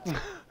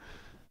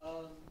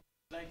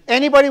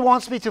 Anybody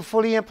wants me to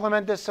fully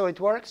implement this so it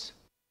works?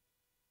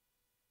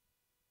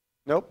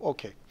 Nope.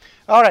 Okay.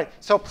 All right.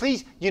 So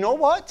please, you know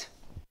what?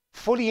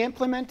 Fully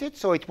implement it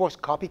so it works.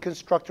 Copy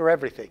constructor,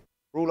 everything.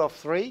 Rule of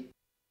 3.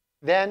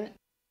 Then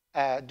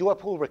do a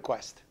pull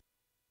request.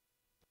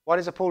 What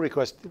is a pull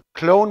request?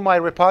 Clone my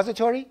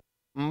repository,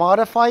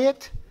 modify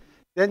it,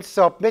 then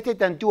submit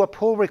it, and do a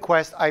pull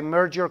request. I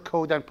merge your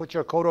code and put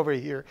your code over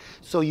here.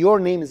 So your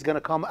name is going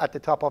to come at the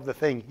top of the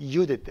thing.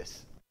 You did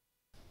this.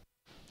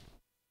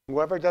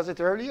 Whoever does it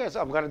earlier,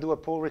 I'm going to do a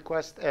pull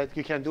request.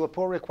 You can do a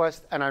pull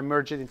request, and I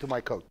merge it into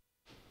my code.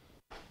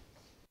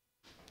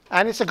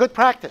 And it's a good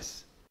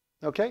practice.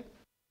 Okay?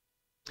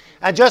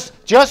 And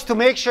just to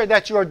make sure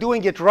that you are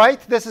doing it right,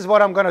 this is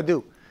what I'm going to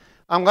do.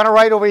 I'm going to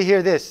write over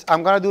here this.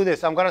 I'm going to do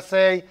this. I'm going to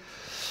say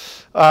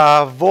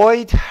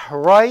void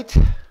write.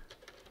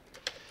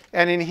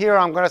 And in here,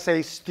 I'm going to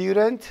say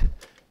student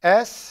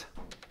s.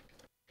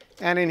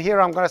 And in here,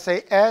 I'm going to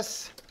say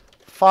s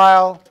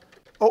file.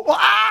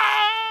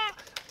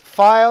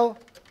 File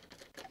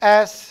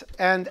s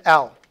and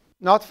l.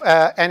 Not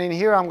and in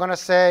here, I'm going to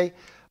say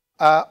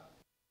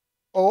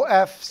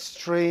OF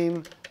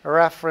stream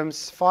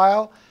reference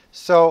file.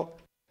 So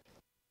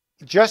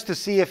just to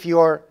see if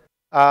you're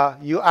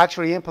you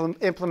actually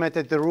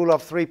implemented the rule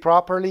of 3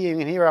 properly.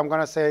 In here, I'm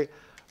going to say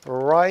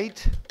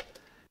write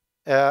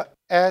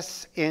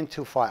s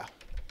into file.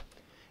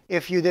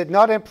 If you did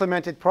not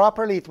implement it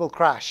properly, it will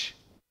crash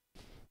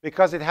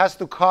because it has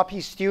to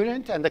copy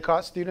student, and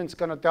the student's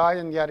going to die,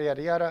 and yada,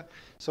 yada, yada.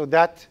 So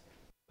that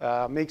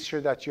makes sure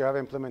that you have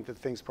implemented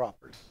things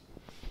properly.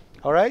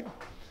 All right?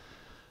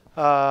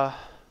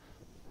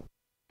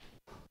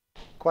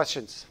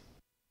 Questions?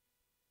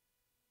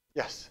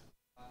 Yes.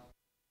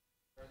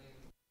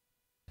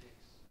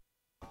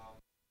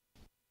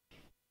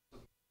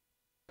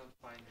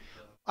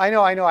 I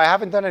know. I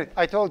haven't done it.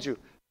 I told you.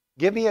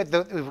 Let me.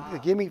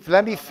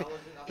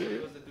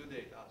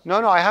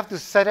 No. I have to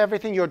set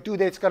everything. Your due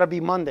date's gonna be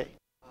Monday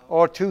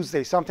or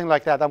Tuesday, something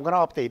like that. I'm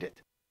gonna update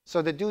it.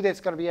 So the due date's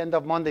gonna be end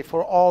of Monday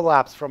for all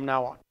labs from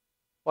now on.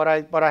 But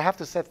I have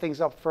to set things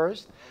up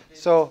first. Okay,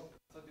 So.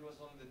 I thought it was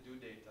only the due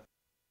date.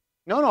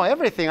 No,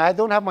 everything. I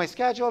don't have my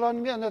schedule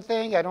on the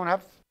thing. I don't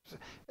have.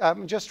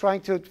 I'm just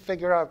trying to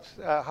figure out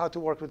how to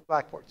work with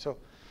Blackboard. So.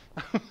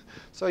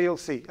 So you'll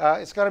see.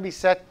 It's going to be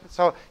set.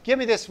 So give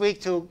me this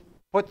week to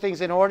put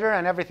things in order,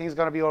 and everything's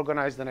going to be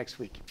organized the next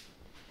week.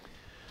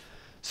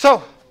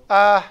 So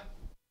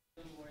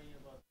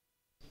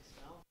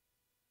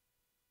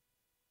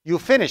you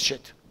finish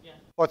it. Yeah.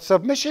 But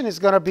submission is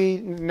going to be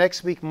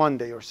next week,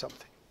 Monday or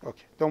something.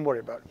 Okay, don't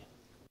worry about it.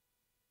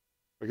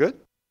 We're good?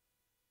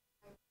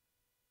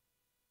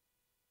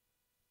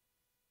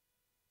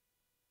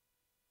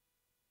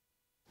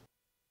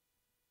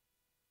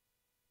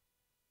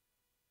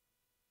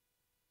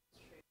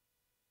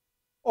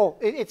 Oh,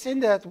 it's in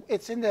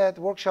that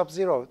workshop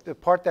 0, the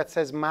part that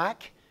says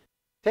Mac.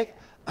 Take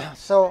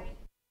so.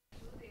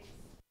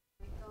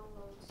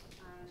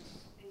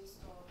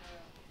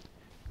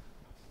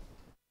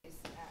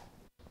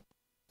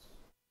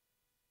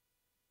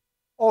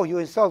 Oh, you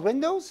installed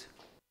Windows?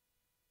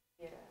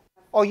 Yeah.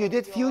 Oh, you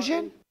did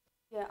Fusion?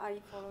 Yeah, I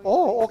follow.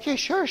 Oh, okay,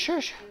 sure. But I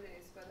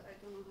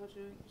don't know how to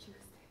use it.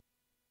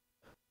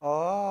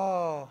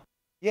 Oh,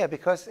 yeah,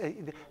 because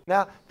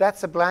now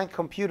that's a blank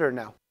computer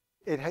now.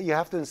 You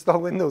have to install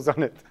Windows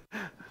on it.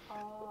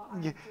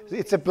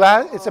 It's a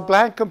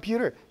blank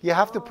computer. You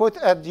have to put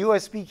a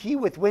USB key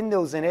with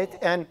Windows in it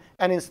and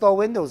install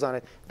Windows on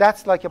it.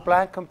 That's like a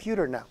blank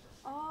computer now.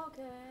 Oh,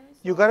 okay. So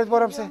you got it?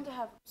 What I'm saying? You don't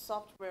have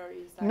software.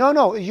 Is that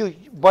No. You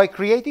by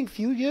creating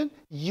Fusion,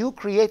 you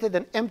created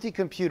an empty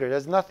computer.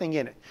 There's nothing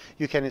in it.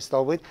 You can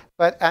install it,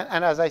 but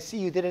and as I see,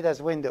 you did it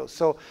as Windows.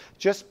 So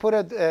just put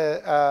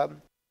a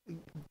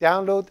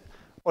download.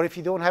 Or if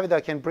you don't have it,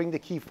 I can bring the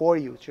key for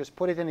you. Just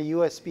put it in a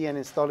USB and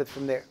install it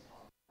from there.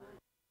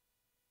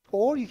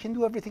 Or you can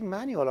do everything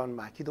manual on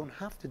Mac. You don't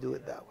have to do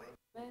it that way.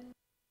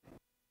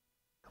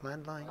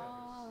 Command line.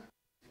 Oh,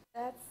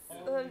 that's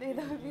a little bit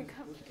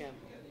complicated.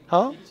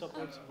 Huh?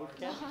 Supports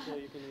bootcamp, so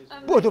you can use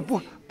But the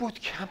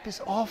bootcamp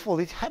is awful.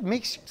 It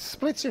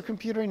splits your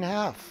computer in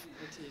half.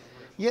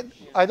 Yeah,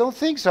 I don't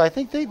think so. I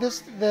think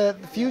the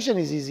Fusion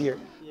is easier.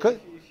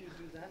 if you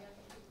do that,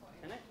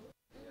 can I?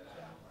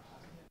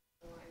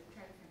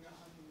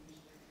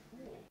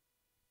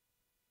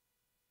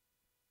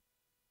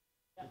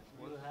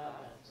 You have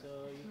that, so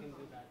you can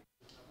do that.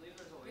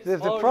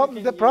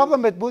 The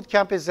problem with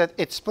bootcamp is that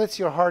it splits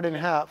your hard in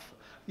half.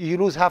 You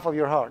lose half of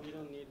your hard. You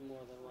don't need more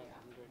than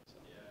 100, so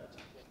that's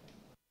okay.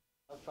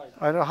 I'll try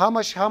that. I don't know how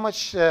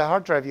much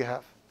hard drive you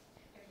have.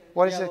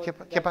 What is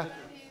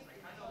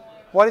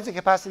What is the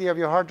capacity of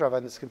your hard drive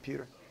on this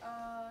computer?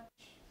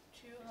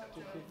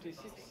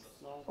 256?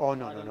 No. Oh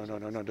no!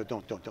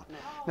 Don't.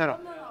 No. 500.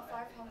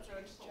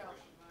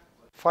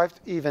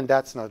 even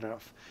that's not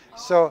enough.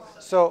 So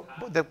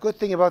the good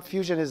thing about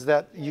Fusion is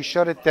that you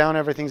shut it down,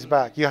 everything's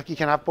back. You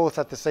can have both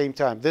at the same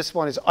time. This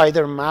one is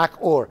either Mac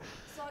or.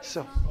 So it's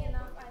So not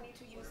enough. I need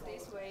to use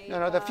this way.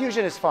 no, the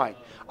Fusion is fine.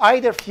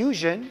 Either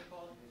Fusion,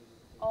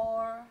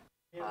 Or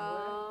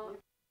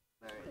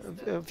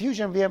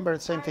Fusion, VMware,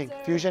 same thing.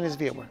 either Fusion is have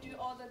to VMware. do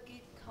all the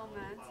Git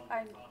commands.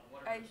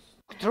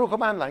 Through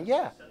command line,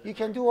 yeah. You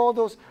can do all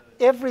those,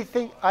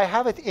 everything. I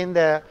have it in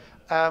the,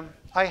 and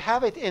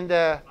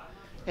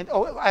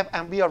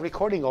we are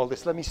recording all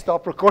this. Let me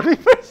stop recording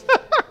first.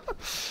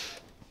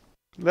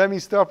 Let me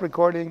stop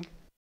recording.